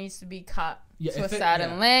 Hair needs to be cut to a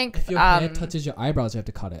certain length. If your hair touches your eyebrows, you have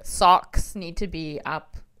to cut it. Socks need to be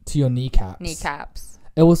up to your kneecaps.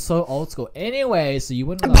 It was so old school. Anyway, so you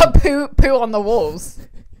wouldn't But poo on the walls.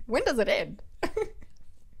 When does it end?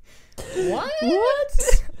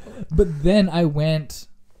 What? But then I went...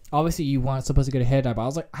 Obviously, you weren't supposed to get a hair dye, but I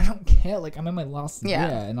was like, I don't care. Like, I'm in my last year.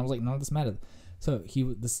 And I was like, none of this matters. So he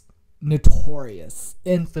was this notorious,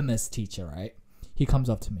 infamous teacher, right? He comes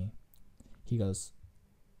up to me. He goes,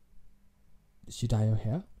 did you dye your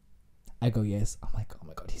hair? I go, yes. I'm like, oh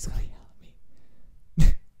my God, he's going to yell at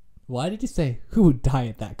me. Why did you say, who would dye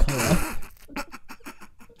it that color?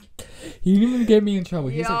 He didn't even get me in trouble.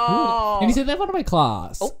 He's like, who? And he said that in front of my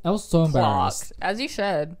class. Oh, I was so embarrassed. As you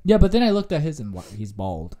should. Yeah, but then I looked at his and he's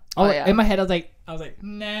bald. In my head, I was like,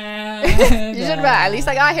 nah. You should have. At least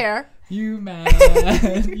I got hair. You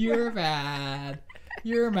mad? You're mad.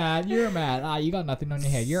 You're mad. You're mad. Ah, you got nothing on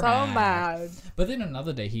your hair. You're so mad. But then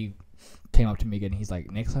another day, he came up to me again. He's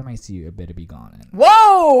like, next time I see you, it better be gone. And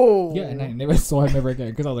whoa! Yeah, and I never saw him ever again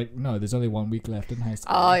because I was like, no, there's only 1 week left in high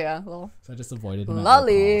school. Oh yeah, well, so I just avoided him.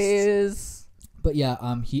 Lollies. But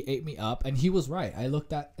yeah, he ate me up, and he was right. I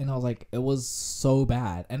looked at and I was like, it was so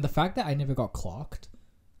bad, and the fact that I never got clocked.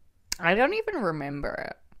 I don't even remember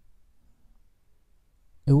it.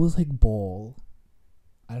 It was like ball.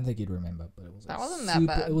 I don't think you'd remember, but it was. Like, that wasn't that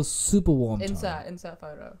bad. It was super warm. Insert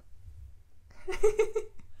photo.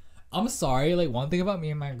 I'm sorry. Like, one thing about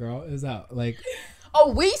me and my girl is that, like...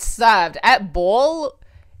 Oh, we served. At ball,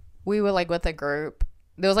 we were, like, with a group.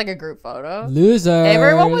 There was, like, a group photo. Losers.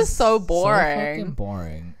 Everyone was so boring. So fucking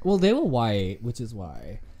boring. Well, they were white, which is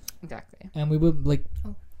why. Exactly. And we would, like...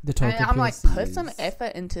 The total and I'm like, put some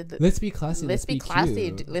effort into the... Let's be classy. Let's be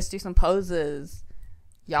classy. Cute. Let's do some poses.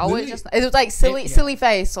 Y'all Literally, was just... It was, like, silly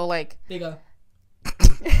face. Or, like... There you go.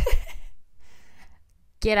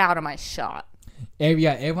 Get out of my shot.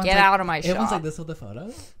 Everyone's Get like, out of my shot. Everyone's like this with the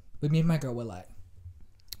photo. But me and my girl were like...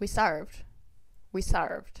 We served.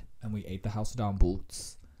 And we ate the house down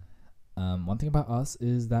boots. One thing about us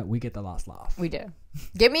is that we get the last laugh. We do.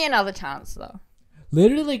 Give me another chance, though.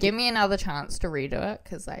 Literally, like... Give me another chance to redo it,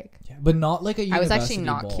 because, like... Yeah, but not like a university I was actually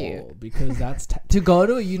not ball, cute. Because that's... to go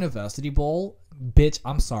to a university ball, bitch,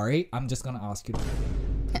 I'm sorry. I'm just gonna ask you to...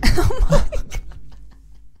 Oh my God.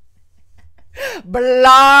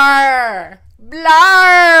 Blur.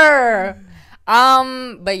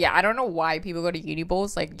 But yeah, I don't know why people go to uni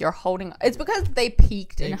balls. Like, you're holding... It's because they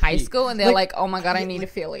peaked in high school, and they're like, oh my God, I need to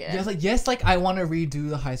feel it. Yeah, yes, like, I want to redo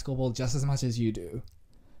the high school ball just as much as you do.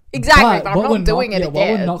 Exactly, but I'm not doing it again. What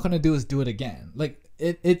we're not gonna do is do it again. Like,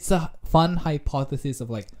 it's a fun hypothesis of,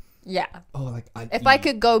 like... Yeah. Oh, like... If I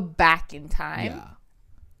could go back in time,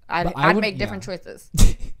 I'd make different choices.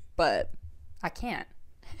 But I can't.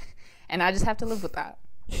 And I just have to live with that.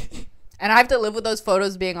 And I have to live with those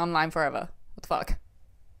photos being online forever. What the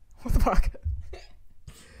fuck?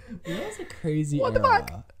 That was a crazy What the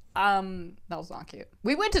fuck? That was not cute.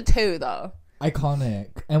 We went to 2, though.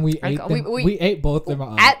 Iconic. And we ate them. We ate both of them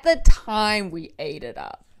up. At the time, we ate it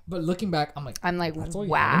up. But looking back, I'm like,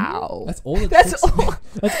 wow. That's all the tricks.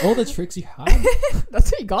 That's all the tricks you had.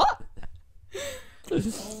 That's what you got?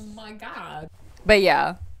 Oh my God. But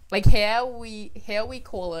yeah, like here we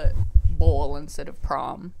call it ball instead of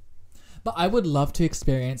prom. But I would love to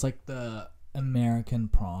experience like the American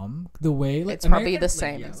prom, the way like it's probably the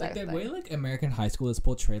same exact like, the thing. way like American high school is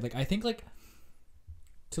portrayed. Like I think like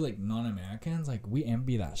to like non-Americans, like we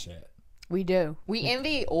envy that shit. We do. We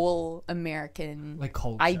envy all American like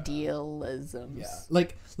culture. Idealisms. Yeah,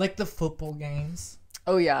 like the football games.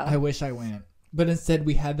 Oh yeah. I wish I went, but instead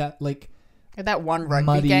we had that like that one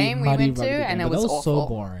rugby game we went to, and it was awful. So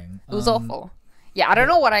boring. It was awful. Yeah, I don't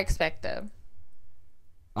know what I expected.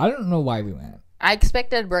 I don't know why we went. I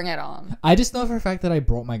expected Bring It On. I just know for a fact that I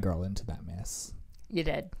brought my girl into that mess. You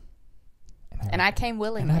did. And I came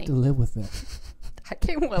willingly. And I have to live with it. I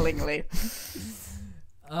came willingly.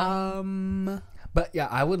 But yeah,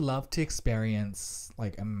 I would love to experience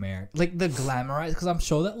like like the glamorized, because I'm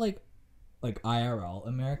sure that like IRL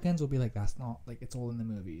Americans will be like, that's not like, it's all in the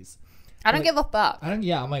movies. I don't give a fuck. I'm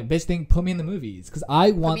like, bitch, put me in the movies, because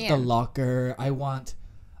I want the locker. I want.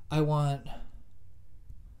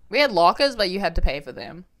 We had lockers, but you had to pay for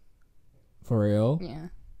them. For real? Yeah.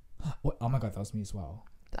 What? Oh my God, that was me as well.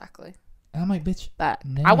 Exactly. And I'm like, bitch.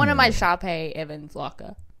 No. I wanted my Sharpay Evans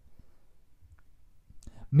locker.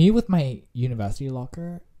 Me with my university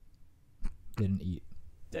locker didn't eat.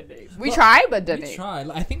 We tried, but didn't eat. We tried.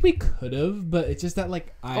 I think we could have, but it's just that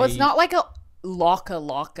like Well, it's not like a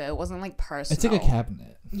locker. It wasn't like personal. It's like a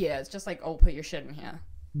cabinet. Yeah, it's just like, oh, put your shit in here.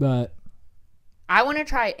 But I want to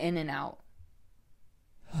try In-N-Out.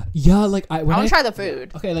 Yeah, like I want to try the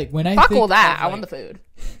food. Okay, like when I fuck think all that, of, I want the food.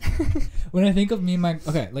 When I think of me and my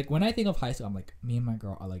like when I think of high school, I'm like, me and my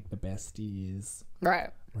girl are like the besties. Right.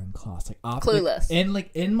 We're in class, like after, Clueless. And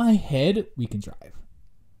like in my head, we can drive.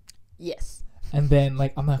 Yes. And then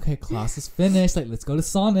like I'm like, okay, class is finished. Like let's go to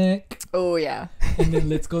Sonic. Oh yeah. And then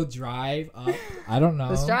let's go drive up. I don't know.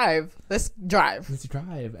 Let's drive.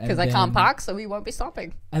 Because I can't park, so we won't be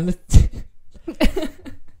stopping. And let's.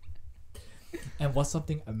 And what's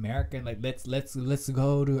something American? Like let's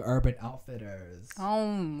go to Urban Outfitters. Oh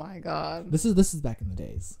my God. This is back in the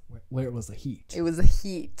days where it was the heat. It was the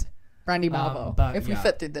heat. Brandy Malvo. If we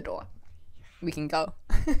fit through the door, we can go.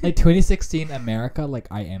 Like 2016 America, like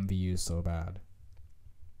I envy you so bad.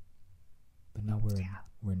 But now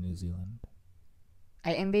we're in New Zealand.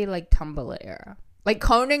 I envy like Tumblr era. Like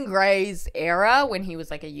Conan Gray's era when he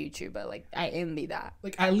was like a YouTuber. Like I envy that.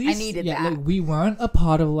 Like at least I needed that. Like we weren't a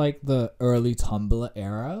part of like the early Tumblr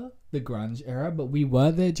era, the grunge era, but we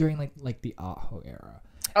were there during like the Aho era.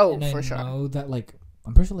 Oh, and for sure. I know that like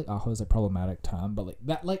I'm pretty sure like Aho is a problematic term, but like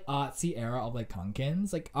that like artsy era of like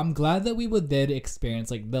Kankens, like I'm glad that we were there to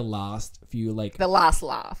experience like the last few like the last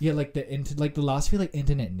laugh. Yeah, like the last few like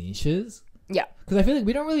internet niches. Yeah. Because I feel like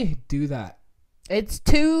we don't really do that. It's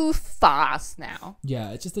too fast now.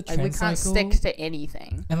 Yeah, it's just a trend we can't cycle. stick to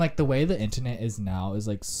anything. And like the way the internet is now is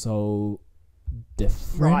like so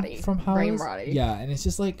different from how it was. Roddy. Yeah, and it's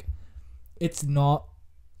just like it's not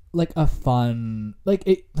like a fun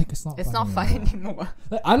it's not. It's not fun anymore.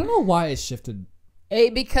 Like, I don't know why it shifted.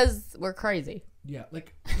 Because we're crazy. Yeah,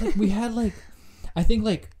 like we had like, I think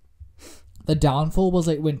like, the downfall was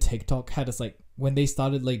like when TikTok had us like when they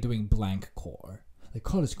started like doing blank core, like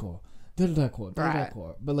college core, da core,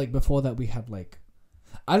 core. But like before that we had like,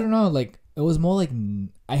 I don't know, like it was more like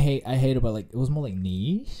I hate it, but like it was more like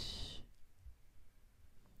niche.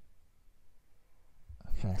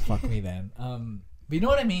 Okay, fuck me then. But you know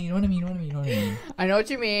what I mean. I know what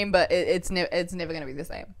you mean, but it's never gonna be the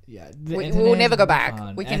same. Yeah, we'll never go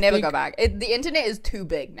back. We can never go back. The internet is too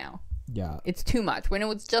big now. Yeah, it's too much. When it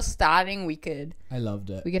was just starting, I loved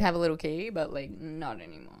it. We could have a little key, but like not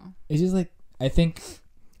anymore. It's just like I think.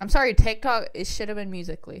 I'm sorry, TikTok. It should have been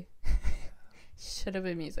Musically. Should have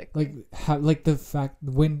been Musically. Like the fact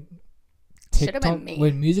when TikTok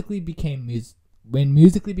when Musically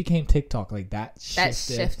became TikTok, like that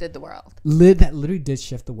shifted the world. That literally did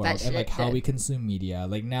shift the world and like how we consume media.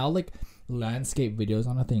 Like now, like landscape videos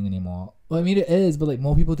aren't a thing anymore. Well, I mean it is, but like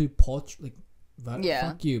more people do portrait. Like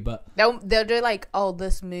fuck you, but they'll do like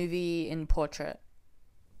this movie in portrait.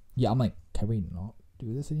 Yeah, I'm like, can we not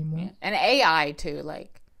do this anymore? Yeah. And AI too.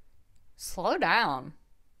 Like, slow down.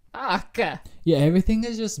 Fuck. Yeah, everything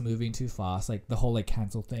is just moving too fast. Like the whole like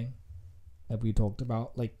cancel thing that we talked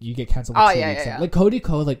about. Like you get canceled. Yeah. Like Cody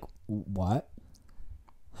Ko, like what?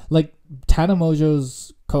 Like Tana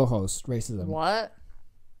Mojo's co-host racism. What?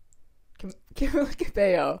 Can we look at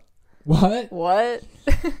Bayo? What?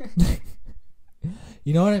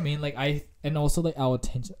 You know what I mean? Like and also like our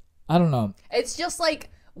attention. I don't know. It's just like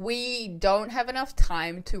we don't have enough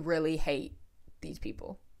time to really hate these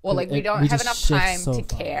people. Well, like we don't have enough time to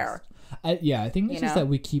care. I think it's just that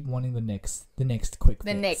we keep wanting the next quick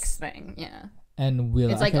fix. Next thing, yeah. And we're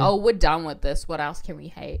like, oh, we're done with this. What else can we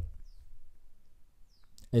hate?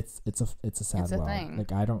 It's a sad world. Thing.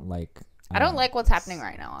 Like I don't like what's happening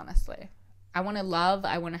right now, honestly. I want to love,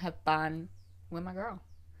 I want to have fun with my girl.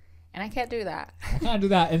 And I can't do that. I can't do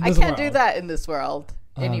that in this world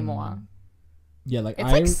anymore. Yeah, like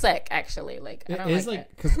it's like sick actually. Like I don't it is like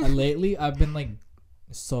because lately I've been like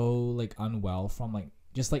so like unwell from like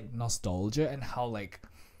just like nostalgia and how like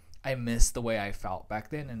I miss the way I felt back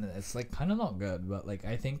then, and it's like kind of not good. But like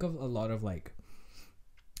I think of a lot of like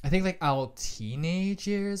I think like our teenage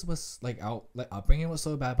years was like our like upbringing was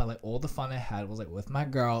so bad, but like all the fun I had was like with my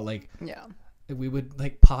girl. Like we would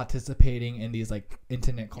like participating in these like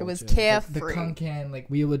internet culture. It was carefree. Like, the Kanken, like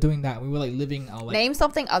we were doing that. We were like living our like name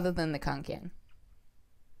something other than the Kanken.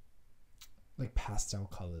 Like pastel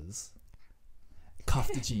colors,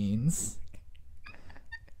 cuffed jeans,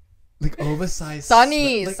 like oversized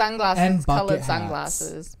sunnies, like, sunglasses, and colored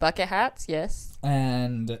sunglasses, bucket hats, yes,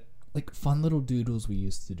 and like fun little doodles we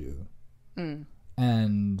used to do.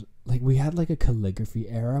 And like we had like a calligraphy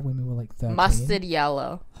era when we were like 13. Mustard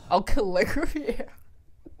yellow. Oh, calligraphy era.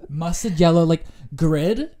 Mustard yellow, like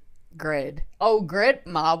grid. Oh, grid.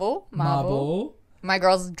 Marble. My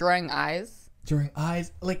girl's drawing eyes.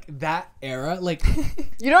 Like that era, like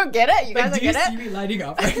you don't get it. You guys don't get it. Do you see me lighting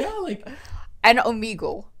up right now? Like and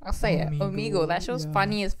Omegle. I'll say Omegle. That show's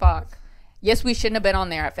funny as fuck. Yes, we shouldn't have been on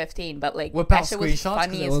there at 15, but like that shit was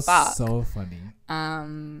funny as fuck. So funny.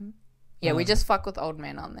 Yeah, we just fuck with old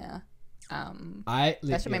men on there.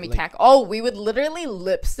 That should make me cack. Oh, we would literally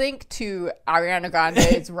lip sync to Ariana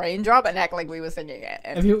Grande's Raindrop and act like we were singing it,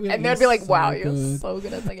 and they'd be like, "Wow, you're so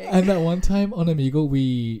good at singing." And that one time on Omegle,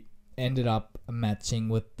 we ended up matching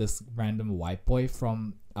with this random white boy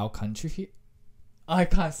from our country. I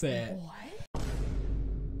can't say it.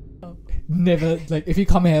 What? Never, like, if you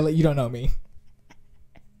come here, like, you don't know me.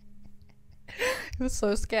 He was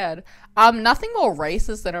so scared. Nothing more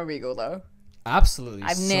racist than Omegle though. Absolutely.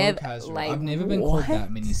 I've never been called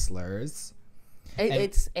that many slurs.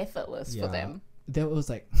 It's effortless for them. There was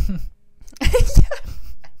like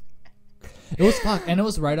it was fuck, and it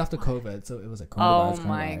was right after COVID, so it was like coronavirus. Oh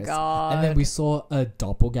my god! And then we saw a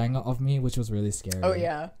doppelganger of me, which was really scary. Oh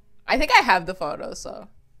yeah, I think I have the photo, so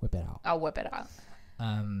whip it out. I'll whip it out.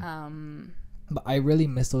 But I really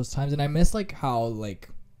miss those times, and I miss like how like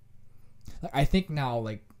I think now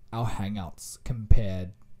like our hangouts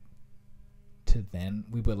compared to then,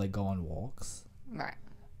 we would like go on walks. Right.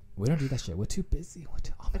 We don't do that shit. We're too busy.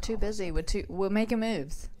 We're too busy. We're making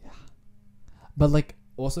moves. Yeah. But like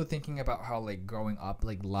also thinking about how like growing up,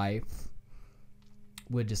 like life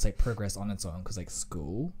would just like progress on its own because like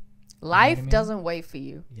school. Life doesn't wait for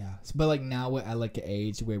you. Yeah. But like now we're at like an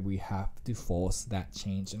age where we have to force that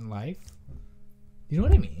change in life. You know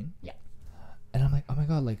what I mean? Yeah. And I'm like, oh my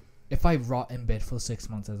god, like if I rot in bed for 6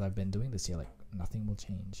 months as I've been doing this year, like nothing will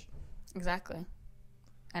change. Exactly.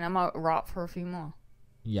 And I'm gonna rot for a few more.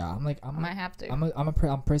 Yeah, I'm like, I might have to.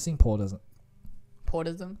 I'm pressing pause.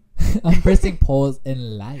 Portism. I'm pressing pause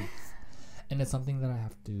in life, and it's something that I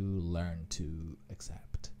have to learn to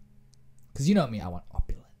accept. Because you know me, I want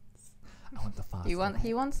opulence. I want the fast. He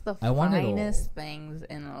wants the finest things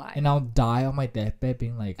in life. And I'll die on my deathbed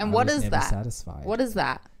being like, and what is that? Satisfied. What is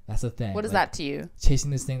that? That's the thing. What is that to you?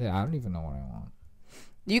 Chasing this thing that I don't even know what I want.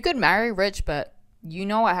 You could marry rich, but you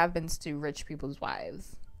know what happens to rich people's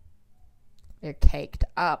wives. They're caked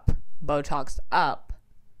up, Botoxed up.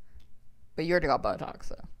 But you already got Botox,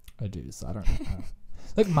 so. I do, so I don't know.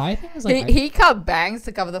 Like, my thing is like... He cut bangs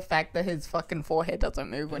to cover the fact that his fucking forehead doesn't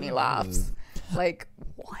move when he laughs. Like,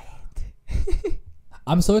 what?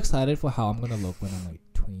 I'm so excited for how I'm going to look when I'm like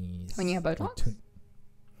 20... When you have Botox?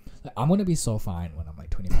 Like, I'm going to be so fine when I'm like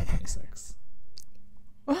 25, 26.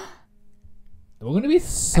 We're going to be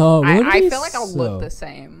so... I feel like I'll look the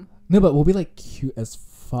same. No, but we'll be like cute as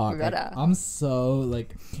fuck. Like, I'm I'm so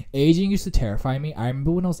like... Aging used to terrify me. I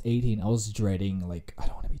remember when I was 18, I was dreading like, I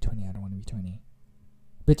don't want to be 20. I don't want to be 20.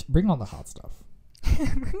 Bitch, bring on the hot stuff.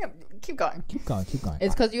 Keep going. Keep going.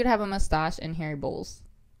 It's because you'd have a mustache and hairy balls.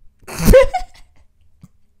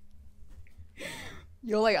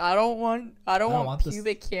 You're like, I don't want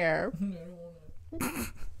pubic hair.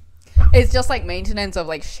 It's just like maintenance of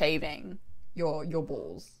like shaving your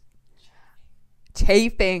balls.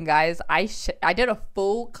 Chafing, guys. I did a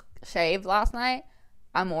full shave last night.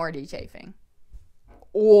 I'm already chafing.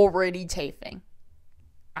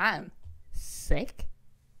 I'm sick,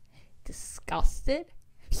 disgusted,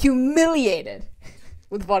 humiliated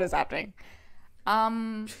with what is happening.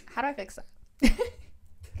 How do I fix that?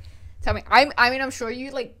 Tell me. I mean, I'm sure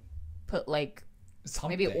you like put like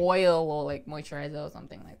something. Maybe oil or like moisturizer or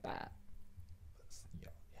something like that.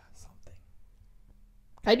 Yeah, something.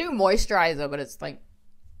 I do moisturizer, but it's like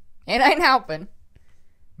it ain't helping.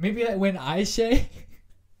 Maybe like when I shave.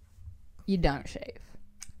 You don't shave.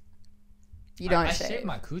 You don't shave. I shave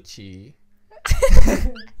my coochie.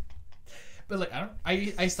 But like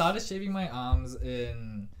I started shaving my arms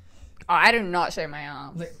in. Oh, I do not shave my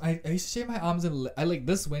arms. Like I used to shave my arms and I like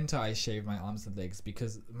this winter I shaved my arms and legs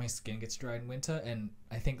because my skin gets dry in winter and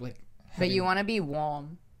I think like. But you want to be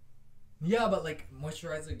warm. Yeah, but like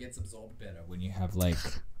moisturizer gets absorbed better when you have like.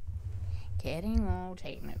 Getting all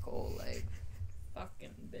technical, like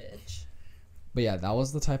fucking bitch. But yeah, that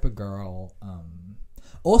was the type of girl.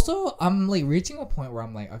 Also, I'm like reaching a point where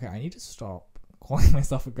I'm like, okay, I need to stop calling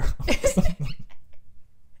myself a girl.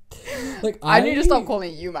 Like I need to stop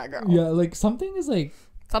calling you my girl. Yeah, like something is like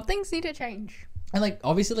some things need to change. And like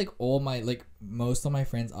obviously like all my like most of my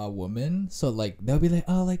friends are women, so like they'll be like,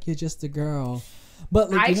 oh, like you're just a girl.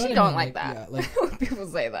 But like I you know actually don't like that. Yeah, like when people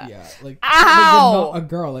say that. Yeah, like ow, you're not a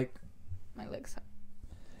girl. Like my legs.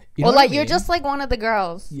 You know or like I mean? You're just like one of the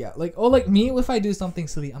girls. Yeah, like or like me if I do something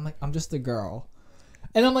silly, I'm like I'm just a girl,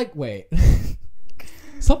 and I'm like wait,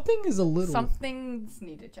 something is a little. Some things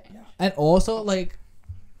need to change. And also like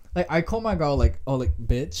I call my girl like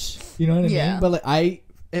bitch, you know what I mean? But like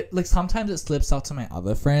like sometimes it slips out to my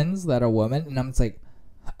other friends that are women, and I'm just like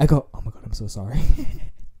I go, oh my god, I'm so sorry.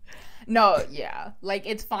 No, yeah, like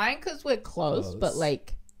it's fine because we're close, but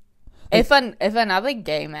like. If another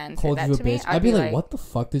gay man said that to me, I'd be like, "What the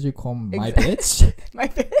fuck did you call my bitch?" My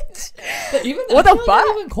bitch. But even what the fuck?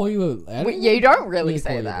 I even call you. You don't really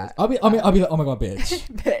say that. I'll be like, "Oh my god, bitch."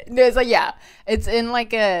 It's like it's in like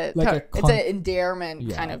it's an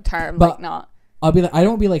endearment kind of term, but like not. I'll be like, I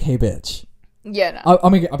don't be like, "Hey, bitch." Yeah, no. I'll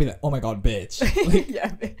be like, "Oh my god, bitch." Like,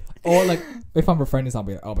 yeah. Or like if I'm referring to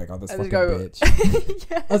something, oh my god, this fucking bitch.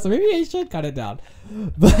 Yeah. So maybe I should cut it down.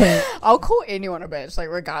 But I'll call anyone a bitch, like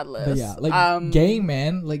regardless. But yeah, like gay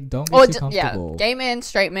men, like don't be too comfortable. Yeah, gay men,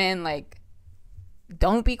 straight men, like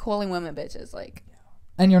don't be calling women bitches, like.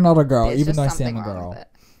 And you're not a girl, even though I say I'm a girl.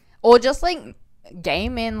 Or just like gay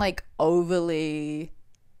men, like overly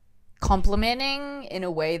complimenting in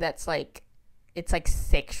a way that's like it's like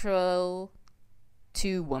sexual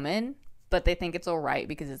to women. But they think it's all right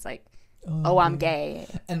because it's like, oh, I'm gay.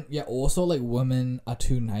 And yeah, also like women are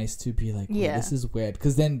too nice to be like, this is weird.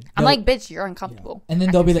 Because then I'm like, bitch, you're uncomfortable. Yeah. And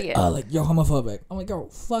then they'll be like, oh, like you're homophobic. I'm like, girl,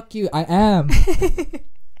 fuck you. I am.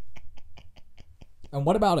 And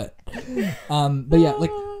what about it? But yeah,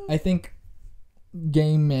 like I think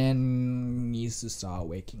gay men needs to start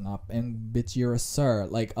waking up and bitch, you're a sir.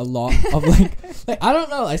 Like a lot of like I don't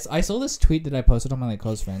know. I saw this tweet that I posted on my like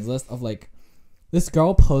close friends list of like. This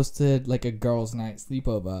girl posted like a girls' night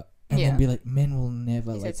sleepover and then be like, men will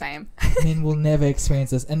never like men will never experience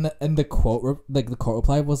this. And the quote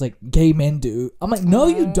reply was like, gay men do. I'm like, no,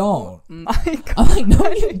 you don't. My God. I'm like, no,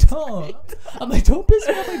 you don't. I'm like, don't piss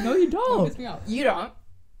me off. Like, no, you don't. Don't piss me off. You don't.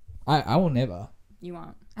 I will never. You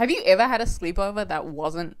won't. Have you ever had a sleepover that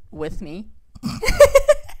wasn't with me? I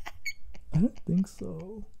don't think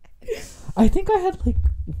so. I think I had like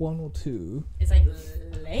 1 or 2. It's like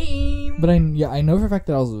lame. But I know for a fact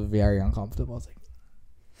that I was very uncomfortable. I was like,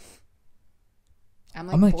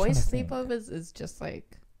 I'm like boys sleepovers is just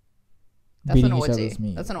like that's an orgy.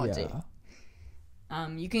 That's an orgy. Yeah.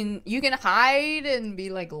 You can hide and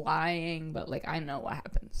be like lying, but like I know what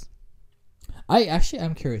happens.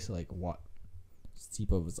 I'm curious like what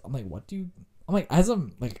sleepovers. I'm like as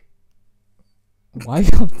I'm like why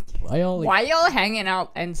y'all hanging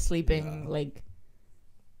out and sleeping like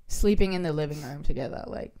sleeping in the living room together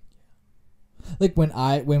like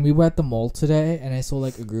when we were at the mall today and I saw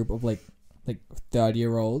like a group of like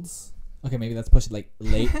 30-year-olds. Okay, maybe that's pushed like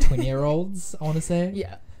late 20-year-olds, I want to say.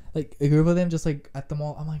 Yeah. Like a group of them just like at the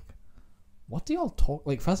mall. I'm like, what do y'all talk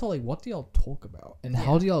like first of all, like what do y'all talk about? And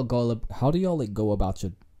how do y'all go about your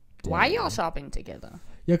day? Why y'all shopping together?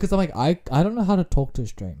 Yeah, because I'm like I don't know how to talk to a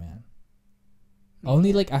straight man.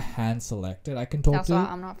 Only like a hand selected I can talk That's to. why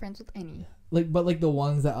I'm not friends with any. Like, but like the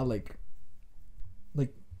ones that are like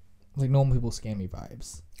normal people scammy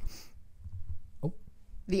vibes. Oh.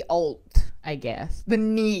 The alt, I guess. The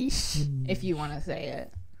niche, if you want to say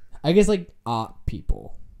it. I guess like art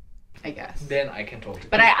people. I guess. Then I can talk to.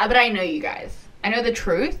 But I know you guys. I know the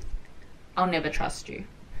truth. I'll never trust you.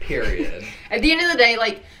 Period. At the end of the day,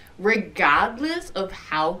 like regardless of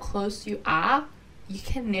how close you are, you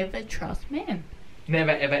can never trust men.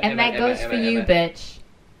 Never, ever, and that goes for you, bitch.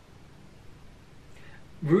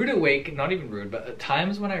 Rude awake, not even rude, but at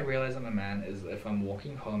times when I realize I'm a man is if I'm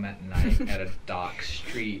walking home at night at a dark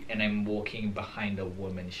street and I'm walking behind a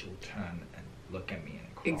woman, she'll turn and look at me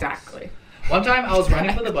and cross. Exactly. One time I was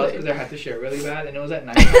running for the bus because I had to shit really bad and it was at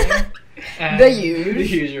night. The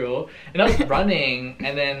usual. And I was running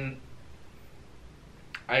and then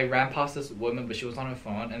I ran past this woman, but she was on her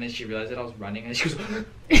phone, and then she realized that I was running, and she was.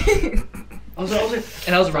 I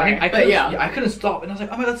was running. I couldn't stop, and I was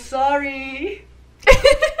like, "Oh my god, sorry."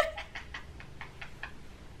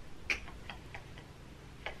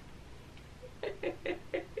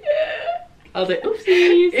 I was like,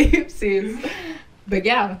 "Oopsies, oopsies." But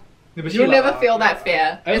yeah, you'll never feel that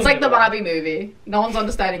fear. It's like the Barbie movie. No one's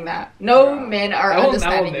understanding that. No men are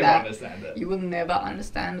understanding that. Understand it. You will never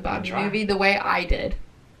understand the Barbie movie the way I did.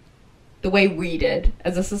 The way we did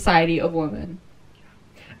as a society of women.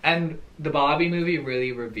 And the Barbie movie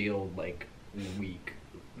really revealed like weak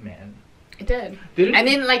men. It did. And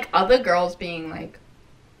then like other girls being like,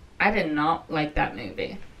 I did not like that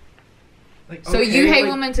movie. Like, so okay, you hate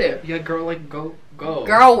women too? Yeah, girl, like go.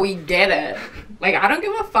 Girl, we get it. Like I don't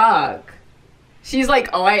give a fuck. She's like,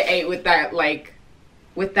 oh, I ate with that like.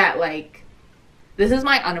 This is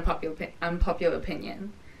my unpopular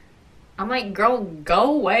opinion. I'm like, girl,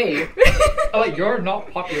 go away. Oh, like, you're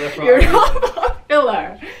not popular. You're not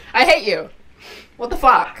popular. I hate you. What the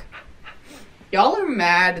fuck? Y'all are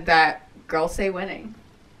mad that girls say winning.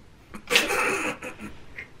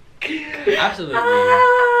 Absolutely.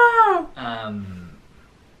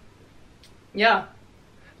 Yeah.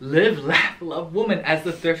 Live, laugh, love, woman. As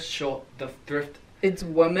the thrift. It's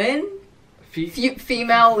woman.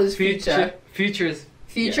 Female is future. Future is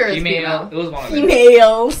female. It was one of them.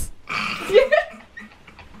 Females.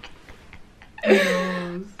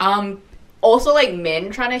 Also like men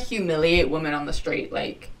trying to humiliate women on the street,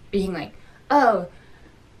 like being like, oh,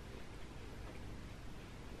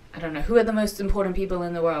 I don't know, who are the most important people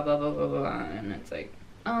in the world, blah blah blah blah, and it's like,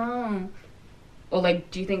 oh, or like,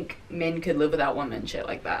 do you think men could live without women, shit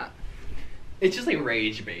like that. It's just like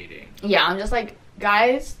rage baiting. Yeah, I'm just like,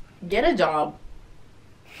 guys, get a job.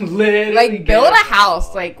 Literally, like build a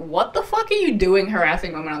house. Like, what the fuck are you doing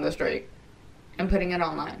harassing women on the street and putting it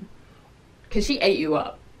online? Because she ate you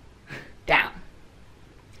up. Down.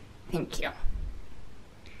 Thank you.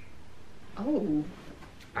 Oh.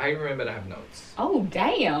 I remember to have notes. Oh,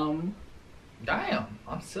 damn. Damn,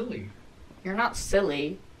 I'm silly. You're not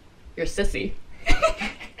silly. You're sissy.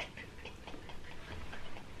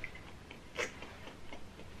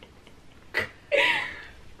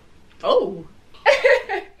 Oh.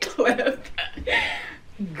 Clip.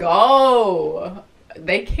 Go.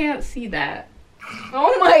 They can't see that.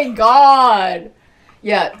 Oh my god.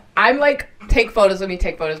 Yeah, I'm like, take photos of me,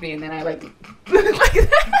 and then I like like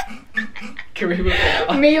that. Can we move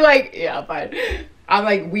it? Me like, yeah, fine. I'm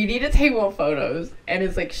like, we need to take more photos, and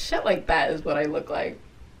it's like shit like that is what I look like.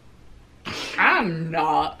 I'm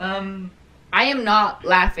not. I am not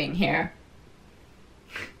laughing here.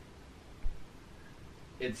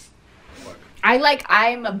 It's. Look.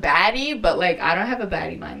 I'm a baddie, but like I don't have a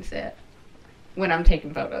baddie mindset when I'm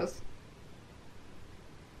taking photos.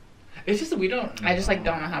 It's just that we don't. I just like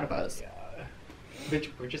don't know how to pose. Yeah. Bitch,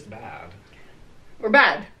 we're just bad. We're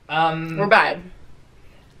bad. We're bad.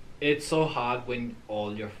 It's so hard when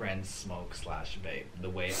all your friends smoke / vape. The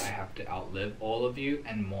way I have to outlive all of you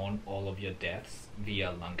and mourn all of your deaths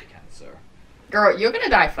via lung cancer. Girl, you're gonna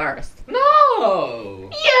die first. No!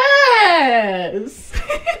 Yes!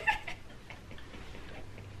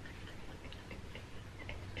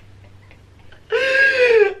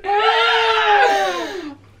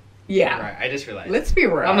 Yeah. Right, I just realized. Let's be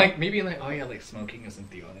real. I'm like, maybe like, oh yeah, like smoking isn't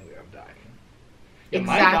the only way of dying. Yeah, exactly.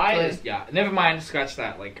 My die is, yeah, never mind, scratch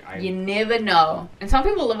that. Like, You never know. And some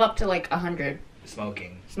people live up to like 100.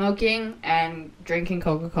 Smoking. Smoking and drinking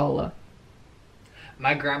Coca-Cola.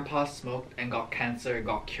 My grandpa smoked and got cancer,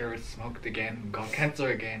 got cured, smoked again, got cancer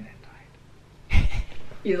again, and died.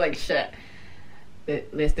 He's like, shit.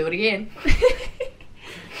 Let's do it again.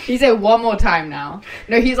 He said one more time now.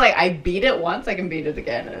 No, he's like, I beat it once, I can beat it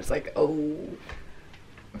again. And it's like, oh.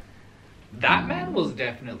 That man was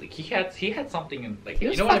definitely, he had something in, like, he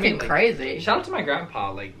was you know what I fucking mean? Like, crazy. shout out to my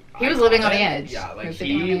grandpa, like. He was living on the edge. Yeah, like,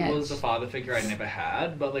 he was the father figure I never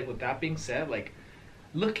had. But, like, with that being said, like,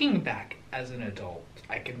 looking back as an adult,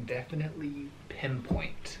 I can definitely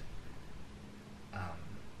pinpoint,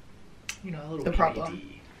 you know, a little the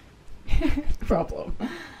problem.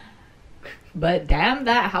 But damn,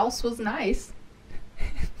 that house was nice.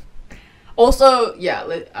 Also, yeah,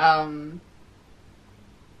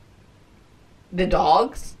 the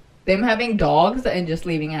dogs. Them having dogs and just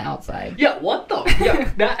leaving it outside. Yeah, what the?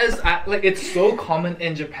 Yeah, that is, like, it's so common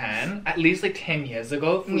in Japan, at least, like, 10 years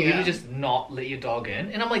ago, for you to just not let your dog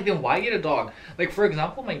in. And I'm like, then why get a dog? Like, for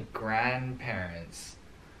example, my grandparents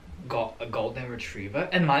got a golden retriever.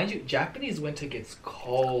 And mind you, Japanese winter gets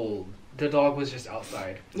cold. The dog was just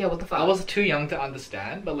outside. Yeah, what the fuck? I was too young to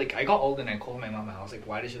understand, but, like, I got old and I called my mom and I was like,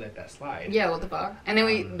 why did you let that slide? Yeah, what the fuck? And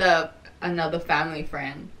then another family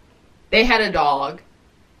friend, they had a dog.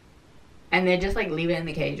 And they just, like, leave it in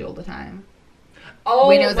the cage all the time. Oh,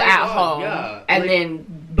 when it was at home. Yeah. And like, then,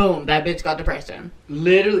 boom, that bitch got depression.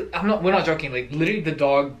 Literally, we're not joking. Like, literally, the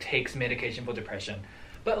dog takes medication for depression.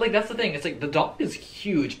 But, like, that's the thing. It's, like, the dog is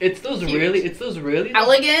huge. It's those really...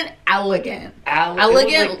 Elegant,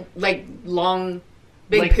 like, long,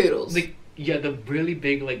 big like, poodles. Like, yeah, the really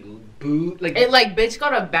big, like, boo... Like, it, like, bitch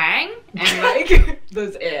got a bang, and, like,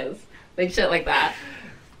 those ears. Like, shit like that.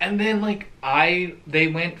 And then, like, they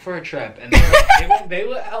went for a trip, and they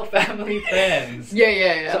were our family friends.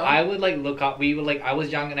 Yeah. So I would, like, look up, I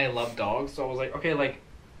was young and I loved dogs, so I was like, okay, like,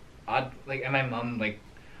 and my mom, like,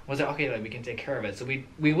 was like, okay, like, we can take care of it. So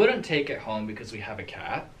we wouldn't take it home because we have a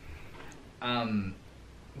cat,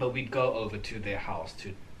 but we'd go over to their house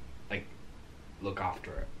to, like, look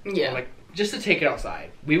after it. Yeah. So, like, just to take it outside.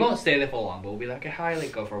 We won't stay there for long, but we'll be like, okay, hi,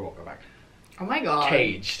 like, go for a walk, go back. Oh my god.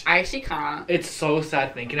 Caged. I actually can't. It's so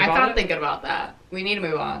sad thinking about it. I can't think about that. We need to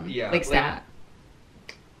move on. Yeah. Like, stat.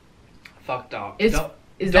 Fucked up. Is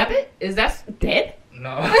that dead?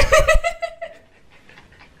 No.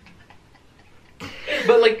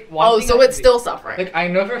 But, like, so it's still suffering. Like, I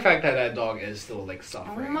know for a fact that dog is still, like,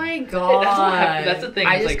 suffering. Oh my god. That's the thing.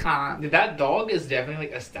 I just like, can't. That dog is definitely,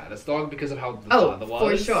 like, a status dog because of how the father was.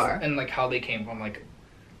 For sure. And, like, how they came from, like...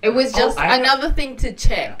 It was just another thing to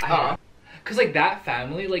check. Because, like, that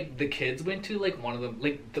family, like, the kids went to, like, one of them...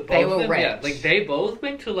 Like, they were rich. Yeah, like, they both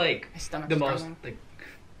went to, like, the most... Like,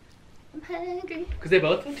 I'm hungry. Because they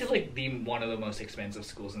both went to, like, one of the most expensive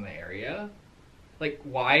schools in the area. Like,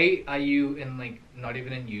 why are you in, like, not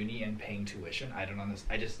even in uni and paying tuition? I don't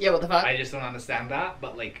understand. Yeah, what the fuck? I just don't understand that,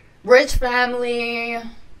 but, like... Rich family.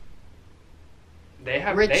 They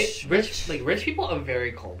have... Rich people are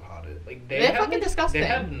very cold-hearted. Like, they're fucking disgusting. They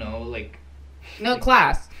have no, like... No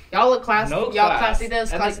class. Y'all look class. No y'all class. classy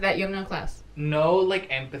this, and, classy like, that. You have no class. No, like,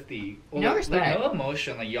 empathy. Or, no respect. Like, no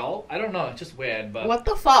emotion. Like, y'all... I don't know. It's just weird, but... What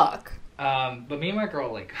the fuck? But me and my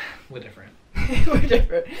girl, like, we're different. We're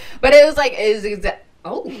different. But it was, like,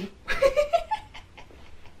 Oh.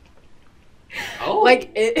 Oh.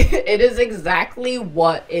 Like, it is exactly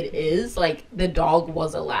what it is. Like, the dog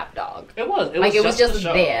was a lap dog. It was. It was just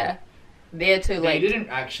there. There to, like... They didn't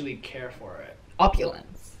actually care for it.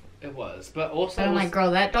 Opulence. It was. But also... But I'm like,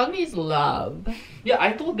 girl, that dog needs love. Yeah,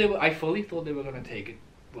 I fully thought they were going to take it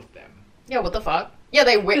with them. Yeah, what the fuck? Yeah,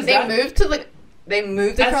 they moved to the... They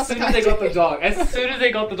moved across the country. As soon as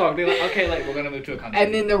they got the dog, they're like, okay, like, we're gonna move to a country.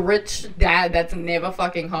 And then the rich dad that's never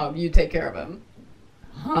fucking home, you take care of him.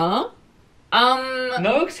 Huh?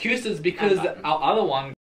 No excuses because our other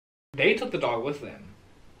one, they took the dog with them.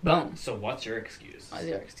 Boom. So what's your excuse? What's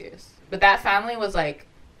your excuse? But that family was like,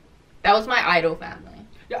 that was my idol family.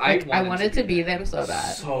 Yeah, I wanted to be them so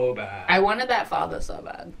bad. So bad. I wanted that father so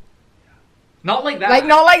bad. Not like that. Like,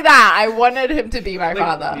 not like that. I wanted him to be my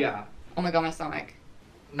father. Yeah. Oh my god, my stomach.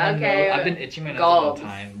 Okay. No, I've been itching my nose all the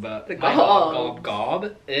time, but the my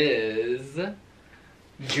gob is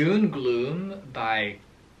June Gloom by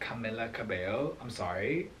Camila Cabello. I'm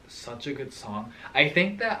sorry. Such a good song. I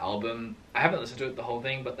think that album, I haven't listened to it the whole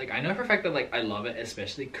thing, but like I know for a fact that like I love it,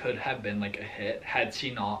 especially could have been like a hit had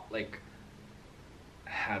she not like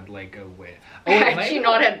had like a way. Oh, had she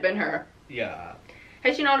not had been her. Yeah.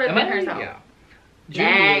 Had she not had been herself. Yeah.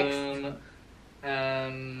 Next.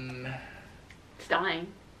 It's dying.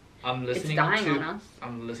 I'm listening it's dying on us.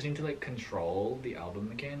 I'm listening to like Control, the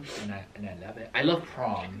album again, and I love it. I love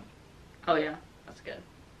Prom. Oh yeah, that's good.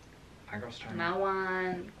 My girl's turn. My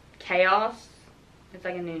one, Chaos. It's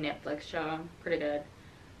like a new Netflix show. Pretty good.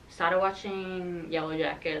 Started watching Yellow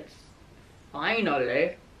Jackets.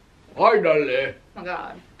 Finally. Oh my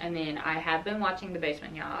god. And then I have been watching the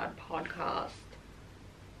Basement Yard podcast.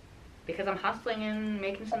 Because I'm hustling and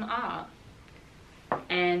making some art.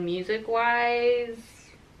 And music-wise,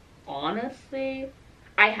 honestly,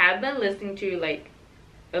 I have been listening to, like,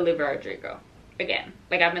 Olivia Rodrigo. Again.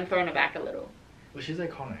 Like, I've been throwing it back a little. Well, she's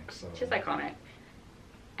iconic, so... She's iconic.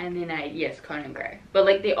 And then yes, Conan Gray. But,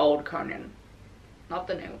 like, the old Conan. Not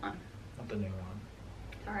the new one. Not the new one.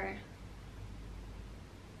 Sorry.